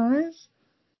because,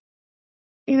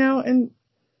 and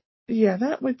yeah,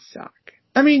 that would suck.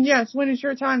 Yes, when it's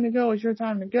your time to go, it's your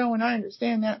time to go, and I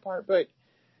understand that part, but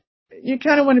you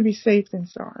kind of want to be safe than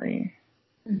sorry.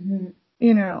 Mhm.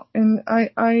 And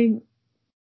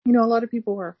a lot of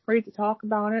people are afraid to talk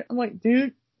about it. I'm like,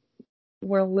 dude,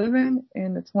 we're living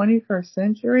in the 21st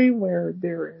century where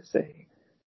there is a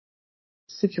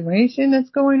situation that's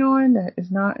going on that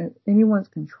is not in anyone's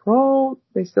control.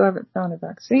 They still haven't found a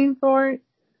vaccine for it.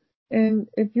 And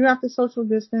if you have to social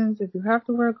distance, if you have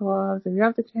to wear gloves, if you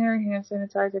have to carry hand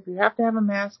sanitizer, if you have to have a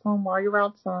mask on while you're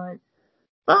outside,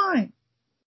 fine.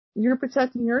 You're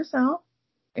protecting yourself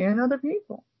and other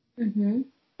people. Mhm.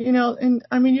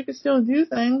 And you can still do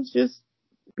things, just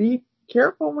be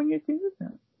careful when you do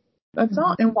them. That's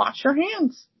all. Mhm. And wash your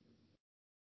hands.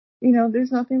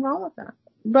 There's nothing wrong with that.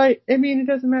 But, it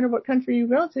doesn't matter what country you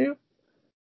go to.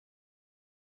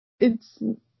 It's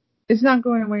not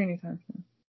going away anytime soon.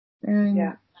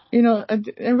 Yeah. And,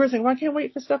 everyone's like, well, I can't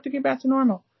wait for stuff to get back to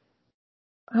normal.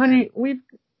 Honey,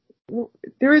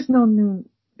 there is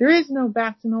no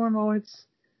back to normal.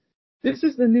 This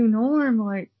is the new norm.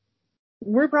 Like,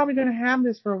 we're probably going to have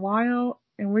this for a while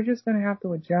and we're just going to have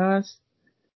to adjust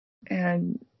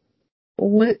and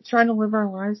trying to live our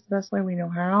lives the best way we know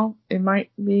how. It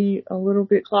might be a little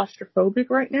bit claustrophobic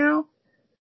right now,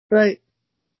 but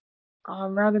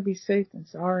I'd rather be safe than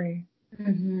sorry.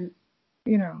 Mm-hmm.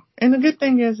 You know, and the good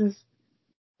thing is,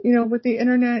 you know, with the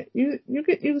internet, you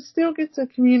still get to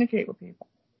communicate with people.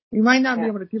 You might not be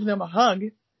able to give them a hug,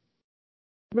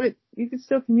 but you can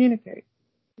still communicate.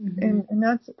 Mm-hmm.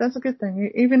 And that's a good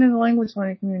thing. Even in the language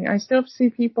learning community, I still see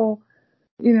people,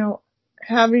 you know,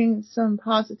 having some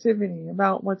positivity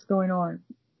about what's going on,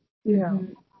 you know.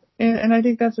 Mm-hmm. And I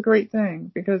think that's a great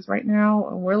thing, because right now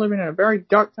we're living in a very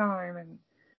dark time, and,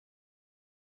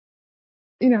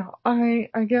 you know, I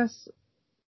guess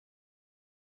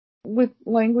with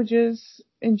languages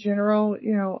in general,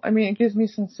 you know, I mean, it gives me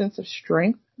some sense of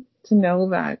strength to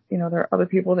know that, you know, there are other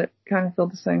people that kind of feel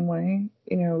the same way.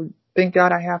 You know, thank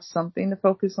God I have something to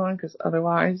focus on, because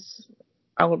otherwise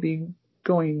I would be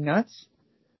going nuts,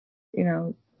 you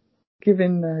know,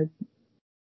 given the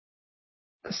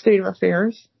state of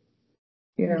affairs,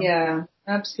 you know. Yeah,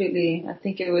 absolutely. I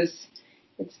think it's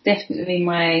definitely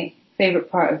my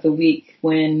favorite part of the week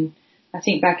when I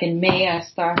think back in May I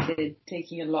started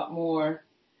taking a lot more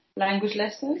language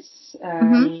lessons.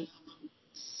 Mhm.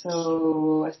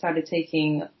 So I started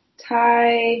taking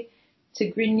Thai,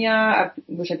 Tigrinya,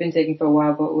 which I've been taking for a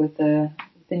while, but with the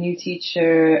new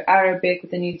teacher, Arabic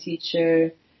with the new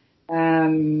teacher,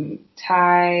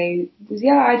 Thai.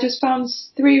 Yeah, I just found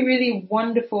three really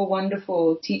wonderful,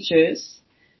 wonderful teachers,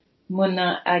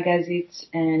 Mona, Agazit,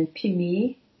 and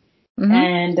Pimi. Mhm.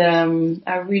 And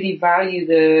I really value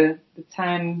the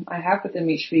time I have with them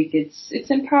each week. It's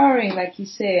empowering, like you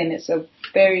say, and it's a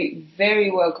very,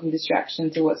 very welcome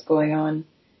distraction to what's going on.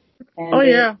 Oh And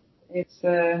yeah. it's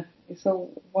a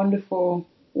wonderful,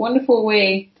 wonderful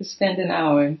way to spend an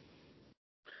hour.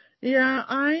 Yeah,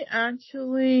 I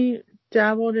actually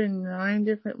dabbled in 9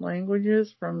 different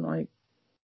languages from like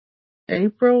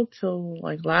April till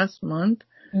like last month.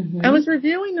 I Mhm. was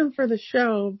reviewing them for the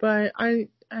show, but I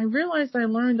realized I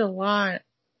learned a lot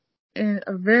in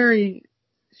a very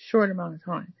short amount of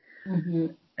time.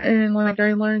 Mhm. And like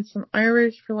I learned some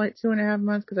Irish for like 2.5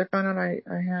 months, because I found out I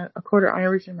had a quarter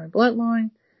Irish in my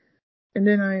bloodline. And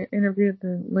then I interviewed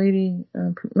the lady,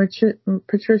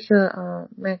 Patricia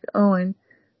McOwen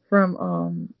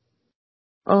from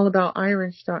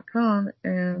allaboutirish.com,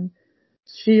 and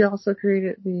she also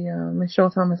created the Michelle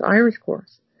Thomas Irish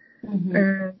course. Mhm.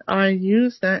 And I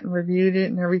used that and reviewed it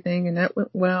and everything, and that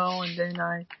went well. And then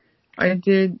I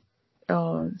did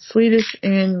Swedish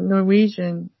and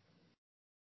Norwegian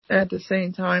at the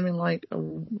same time in like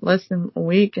less than a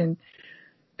week, and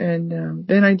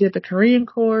then I did the Korean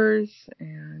course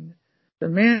and the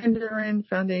Mandarin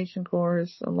Foundation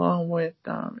course, along with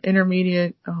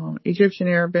intermediate Egyptian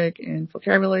Arabic and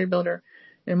vocabulary builder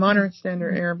and modern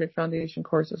standard Arabic foundation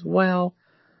course as well.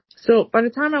 So by the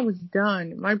time I was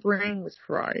done, my brain was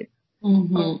fried.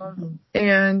 Mhm.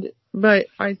 But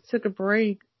I took a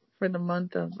break for the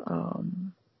month of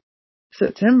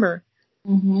September,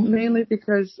 Mhm. mainly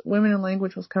because Women in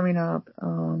Language was coming up.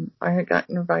 I had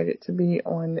gotten invited to be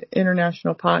on the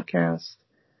International Podcast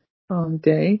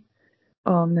Day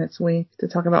next week to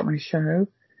talk about my show,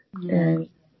 Yeah.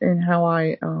 and how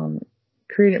I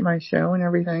created my show and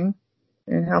everything,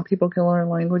 and how people can learn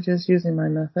languages using my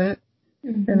method.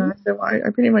 And I Mhm. said, well, I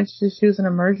pretty much just use an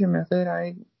immersion method.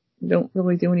 I don't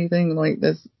really do anything like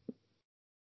this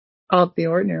out of the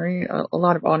ordinary. A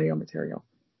lot of audio material,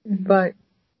 Mhm. but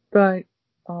but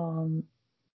um,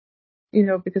 you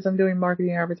know, because I'm doing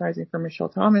marketing and advertising for Michelle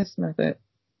Thomas Method,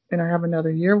 and I have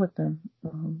another year with them.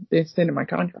 They extended my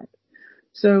contract.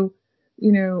 So,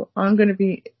 you know, I'm going to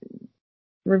be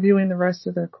reviewing the rest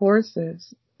of the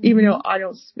courses, even though Mhm. I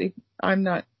don't speak, I'm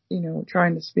not, you know,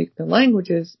 trying to speak the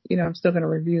languages, you know, I'm still going to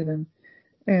review them.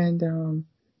 And,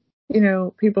 you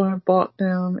know, people have bought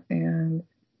them, and,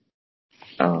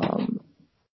 um,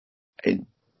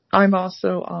 I'm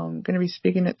also, going to be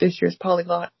speaking at this year's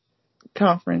Polyglot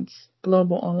Conference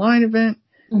global online event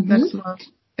next Mhm. month.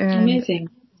 And Amazing.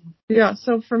 yeah,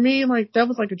 so for me, like, that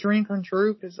was like a dream come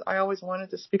true, because I always wanted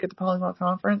to speak at the Polyglot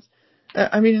Conference.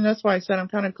 I mean, and that's why I said I'm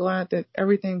kind of glad that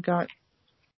everything got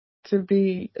to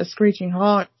be a screeching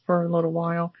halt for a little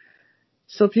while,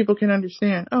 so people can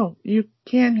understand, oh, you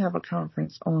can have a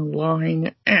conference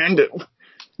online, and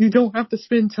you don't have to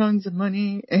spend tons of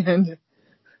money, and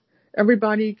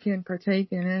everybody can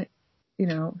partake in it, you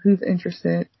know, who's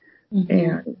interested,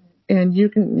 Mhm. and you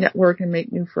can network and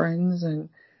make new friends. And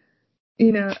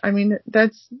you know, I mean,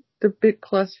 that's the big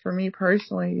plus for me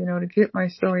personally, you know, to get my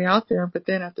story out there, but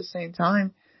then at the same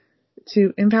time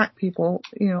to impact people,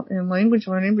 you know, in language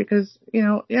learning, because, you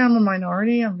know, yeah, I'm a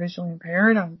minority, I'm visually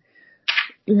impaired, I'm,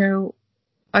 you know,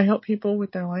 I help people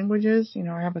with their languages. You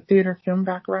know, I have a theater film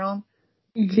background,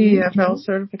 Mm-hmm. TEFL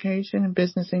certification in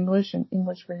business English and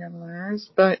English for young learners.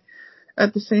 But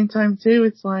at the same time too,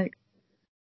 it's like,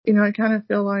 you know, I kind of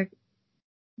feel like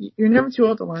you're never too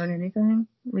old to learn anything,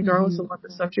 regardless Mm-hmm. of what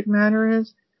the subject matter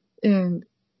is. And,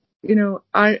 you know,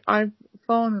 I've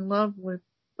fallen in love with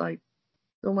like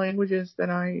the languages that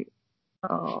I,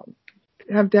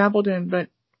 have dabbled in, but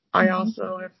I Mm-hmm.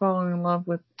 also have fallen in love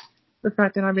with the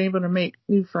fact that I'm able to make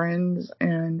new friends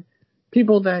and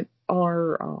people that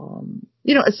are,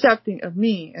 you know, accepting of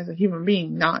me as a human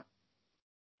being, not,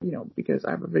 you know, because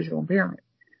I have a visual impairment.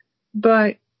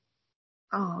 But,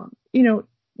 you know,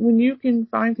 when you can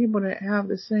find people that have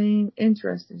the same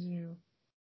interest as you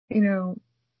know,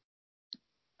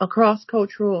 across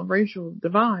cultural and racial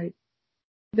divide,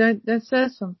 that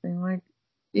says something. Like,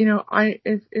 you know,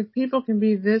 if people can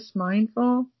be this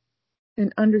mindful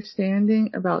and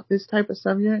understanding about this type of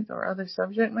subject or other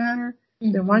subject matter,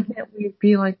 then why Mm-hmm. can't we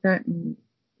be like that in,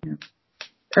 you know,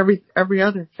 every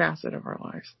other facet of our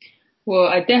lives? Well,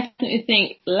 I definitely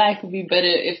think life would be better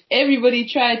if everybody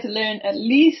tried to learn at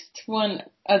least one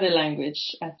other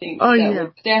language. I think Oh that yeah.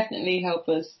 would definitely help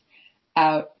us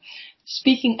out.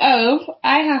 Speaking of,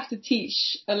 I have to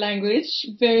teach a language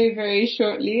very, very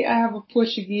shortly. I have a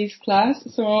Portuguese class,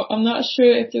 so I'm not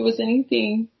sure if there was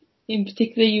anything in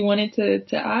particular you wanted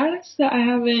to ask that I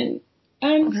haven't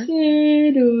Okay.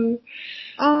 answered or...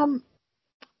 Um,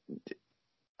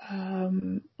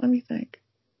 let me think.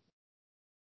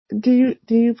 Do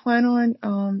you plan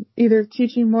on either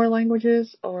teaching more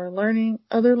languages or learning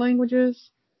other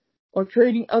languages or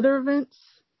creating other events?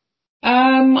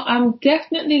 I'm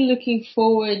definitely looking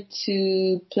forward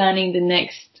to planning the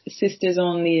next Sisters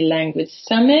Only Language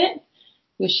Summit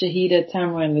with Shahida,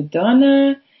 Tamara, and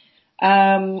Madonna.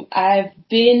 I've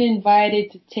been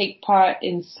invited to take part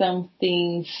in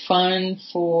something fun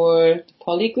for the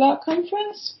Polyglot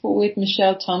Conference with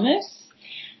Michelle Thomas,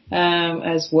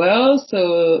 as well.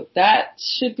 So that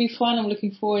should be fun. I'm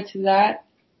looking forward to that.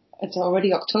 It's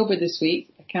already October this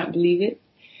week. I can't believe it.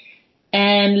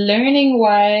 And learning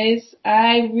wise,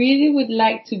 I really would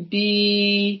like to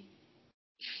be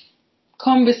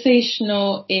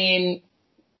conversational in,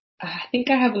 I think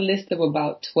I have a list of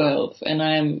about 12 and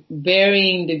I'm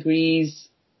varying degrees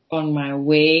on my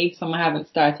way. Some I haven't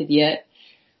started yet,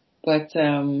 but,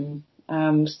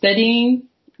 I'm studying,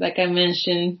 like I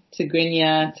mentioned,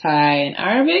 Tigrinya, Thai, and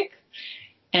Arabic.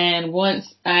 And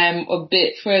once I'm a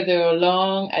bit further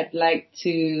along, I'd like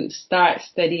to start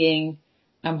studying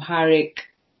Amharic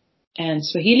and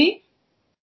Swahili.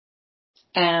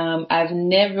 I've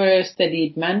never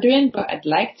studied Mandarin, but I'd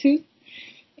like to.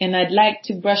 And I'd like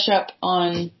to brush up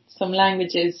on some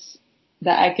languages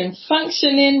that I can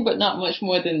function in, but not much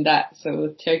more than that.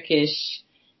 So Turkish,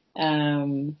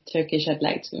 Turkish I'd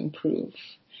like to improve.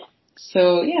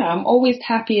 So yeah, I'm always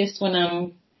happiest when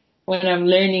I'm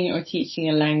learning or teaching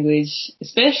a language,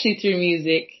 especially through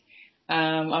music.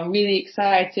 I'm really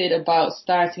excited about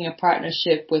starting a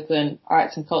partnership with an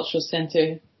arts and cultural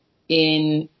center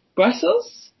in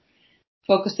Brussels,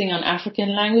 focusing on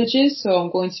African languages. So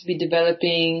I'm going to be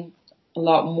developing a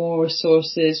lot more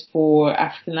resources for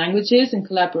African languages in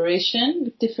collaboration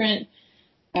with different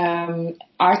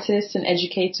artists and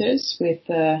educators with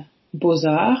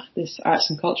Beaux-Arts, this arts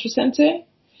and culture center.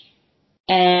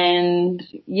 And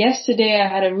yesterday I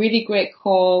had a really great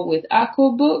call with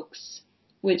Akko Books,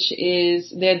 which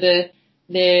is they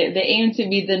aim to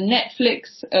be the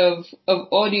Netflix of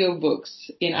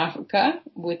audiobooks in Africa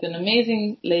with an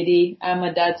amazing lady,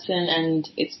 Amma Dadson, and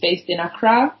it's based in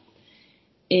Accra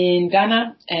in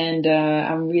Ghana. And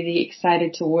I'm really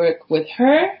excited to work with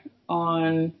her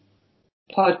on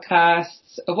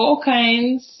podcasts of all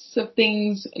kinds of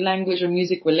things, language or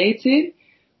music related,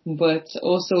 but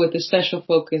also with a special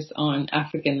focus on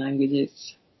African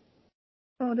languages.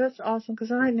 Oh, that's awesome.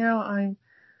 Because right now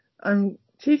I'm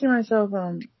teaching myself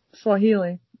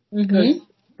Swahili because Mhm.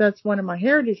 that's one of my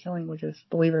heritage languages.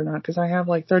 Believe it or not, because I have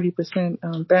like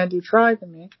 30% Bantu tribe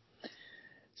in me.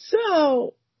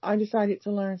 So I decided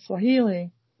to learn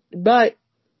Swahili, but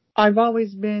I've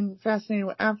always been fascinated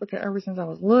with Africa ever since I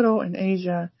was little, in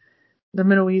Asia, the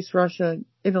Middle East, Russia,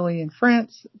 Italy, and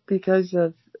France, because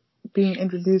of being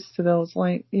introduced to those,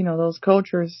 like, you know, those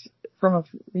cultures from a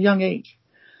young age.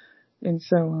 And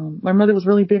so, my mother was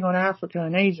really big on Africa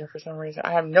and Asia for some reason.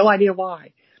 I have no idea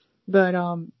why, but,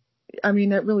 I mean,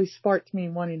 that really sparked me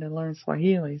wanting to learn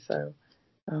Swahili. So,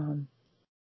 um,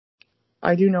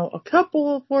 I do know a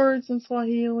couple of words in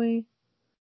Swahili,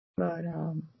 but,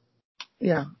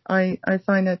 yeah, I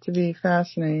find that to be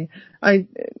fascinating.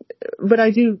 But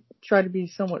I do try to be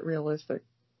somewhat realistic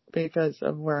because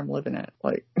of where I'm living at.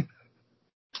 Like,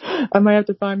 I might have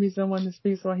to find me someone to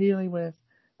speak Swahili with,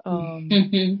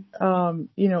 online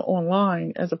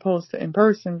as opposed to in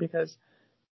person, because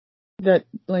that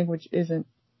language isn't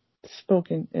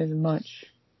spoken as much.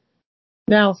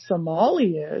 Now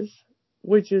Somali is,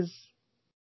 which is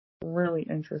really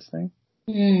interesting.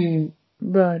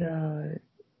 But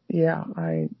yeah,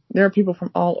 there are people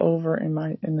from all over in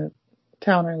the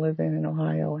town I live in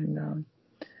Ohio, and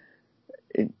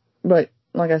but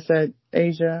like I said,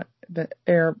 Asia, the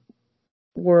Arab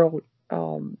world,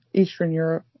 Eastern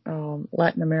Europe,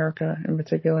 Latin America in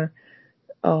particular,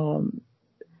 a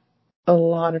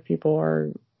lot of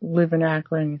people live in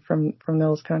Akron from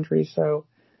those countries. So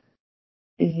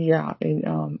yeah,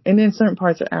 and in certain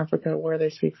parts of Africa where they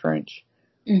speak French.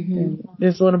 And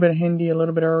there's a little bit of Hindi, a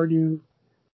little bit of Urdu.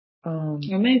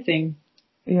 Amazing.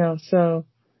 So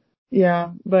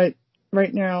yeah, but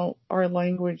right now our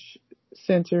language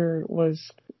center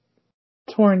was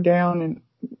torn down, and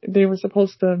they were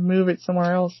supposed to move it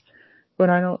somewhere else, but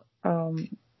I don't.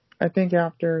 I think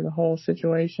after the whole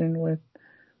situation with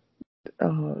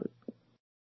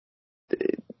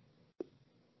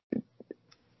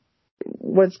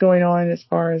what's going on as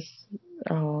far as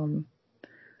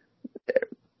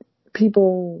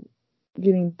people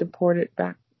getting deported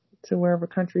back to wherever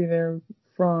country they're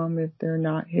from if they're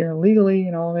not here legally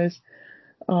and all this,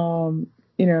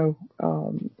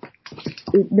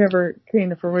 it never came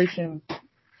to fruition,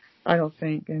 I don't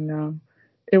think. And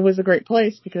it was a great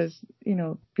place because,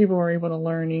 people were able to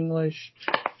learn English.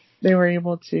 They were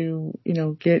able to,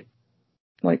 get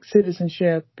like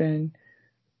citizenship and,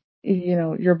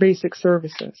 your basic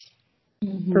services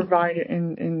provided,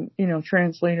 and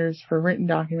translators for written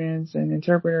documents and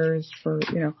interpreters for,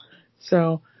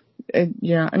 so,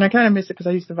 and I kind of miss it because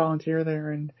I used to volunteer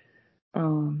there, and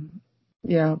and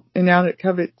now that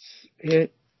COVID's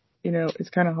hit, it's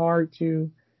kind of hard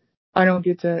I don't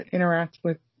get to interact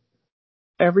with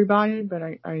everybody, but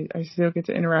I still get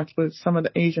to interact with some of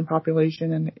the Asian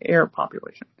population and the Arab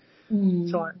population.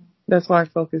 So that's why I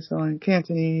focus on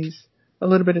Cantonese, a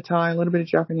little bit of Thai, a little bit of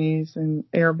Japanese, and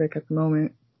Arabic at the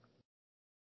moment.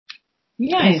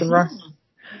 Nice. And some Russian.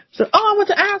 So, I want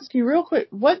to ask you real quick,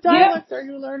 what dialect are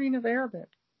you learning of Arabic?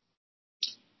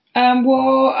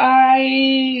 Well, I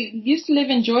used to live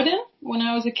in Jordan when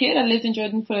I was a kid. I lived in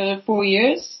Jordan for 4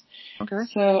 years. Okay.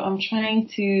 So I'm trying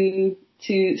to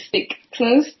stick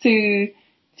close to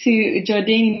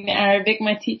Jordanian Arabic.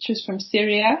 My teacher's from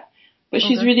Syria, but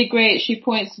she's really great. She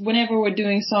points whenever we're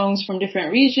doing songs from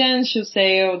different regions. She'll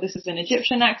say, "Oh, this is an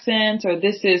Egyptian accent," or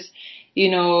 "This is,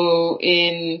 in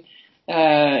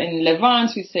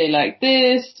Levant we say like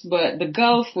this, but the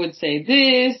Gulf would say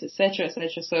this, etc.,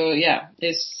 etc." So yeah,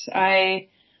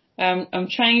 I'm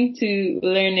trying to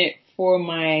learn it for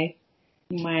my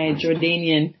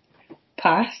Jordanian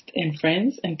past and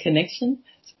friends and connections.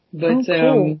 But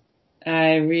cool.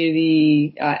 I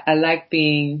like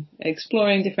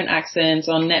exploring different accents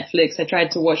on Netflix. I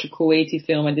tried to watch a Kuwaiti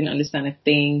film. I didn't understand a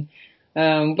thing.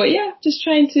 But yeah, just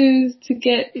trying to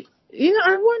get.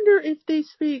 I wonder if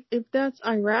that's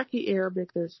Iraqi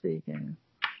Arabic they're speaking.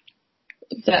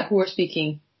 That who are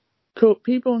speaking?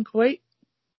 People in Kuwait?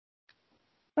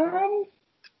 I'm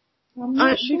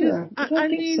not sure. I don't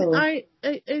think so.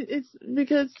 It's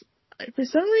because for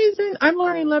some reason I'm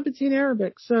learning Levantine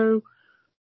Arabic, so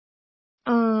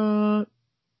I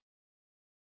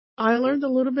learned a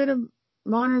little bit of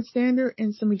Modern Standard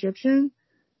and some Egyptian,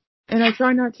 and I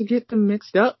try not to get them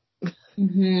mixed up.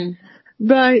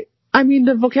 But I mean,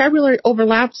 the vocabulary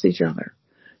overlaps each other.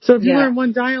 So if you learn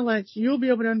one dialect, you'll be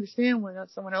able to understand what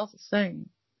someone else is saying.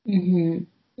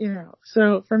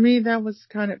 So for me, that was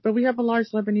but we have a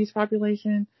large Lebanese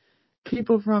population,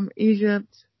 people from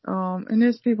Egypt, and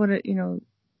there's people that,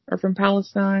 are from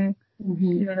Palestine,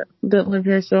 that live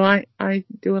here. So I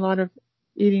do a lot of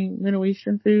eating Middle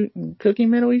Eastern food and cooking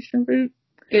Middle Eastern food.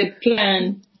 Good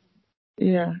plan.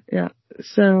 Yeah.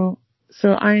 So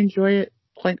I enjoy it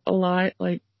a lot.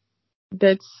 Like,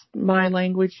 that's my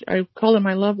language. I call it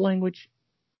my love language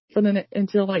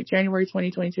until January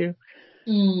 2022.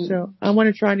 So I want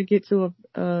to try to get to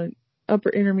a upper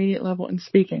intermediate level in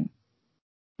speaking.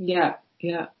 Yeah.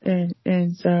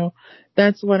 And so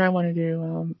that's what I want to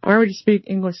do. I already speak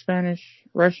English, Spanish,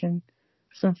 Russian,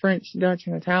 some French, Dutch,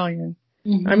 and Italian.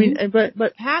 I mean,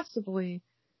 but passively,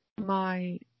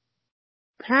 my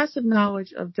passive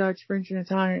knowledge of Dutch, French, and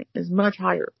Italian is much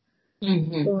higher.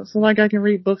 So I can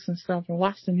read books and stuff and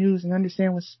watch the news and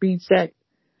understand what's being said.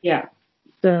 Yeah.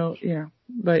 So,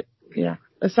 but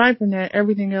aside from that,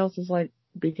 everything else is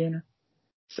beginner.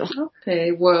 So.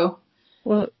 Okay, well,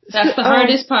 Well, that's the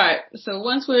hardest part. So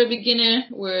once we're a beginner,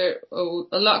 we're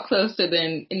a lot closer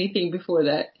than anything before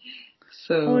that.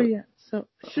 So. Oh yeah. So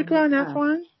shukran,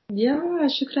 Afwan. Yeah,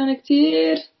 shukran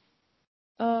كتير.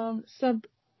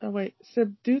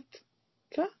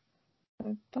 Subdutka?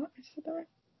 I thought I said that right.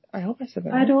 I hope I said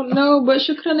that I right. don't know, but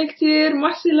shukran كتير.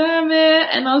 مع السلامة.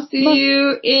 And I'll see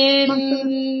you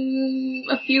in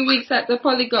a few weeks at the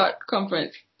Polyglot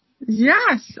conference.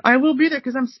 Yes, I will be there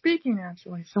because I'm speaking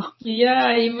actually. So.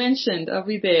 Yeah, you mentioned I'll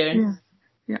be there.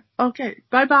 Yeah. Okay.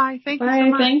 Bye-bye. Thank you so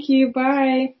much. Thank you.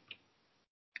 Bye.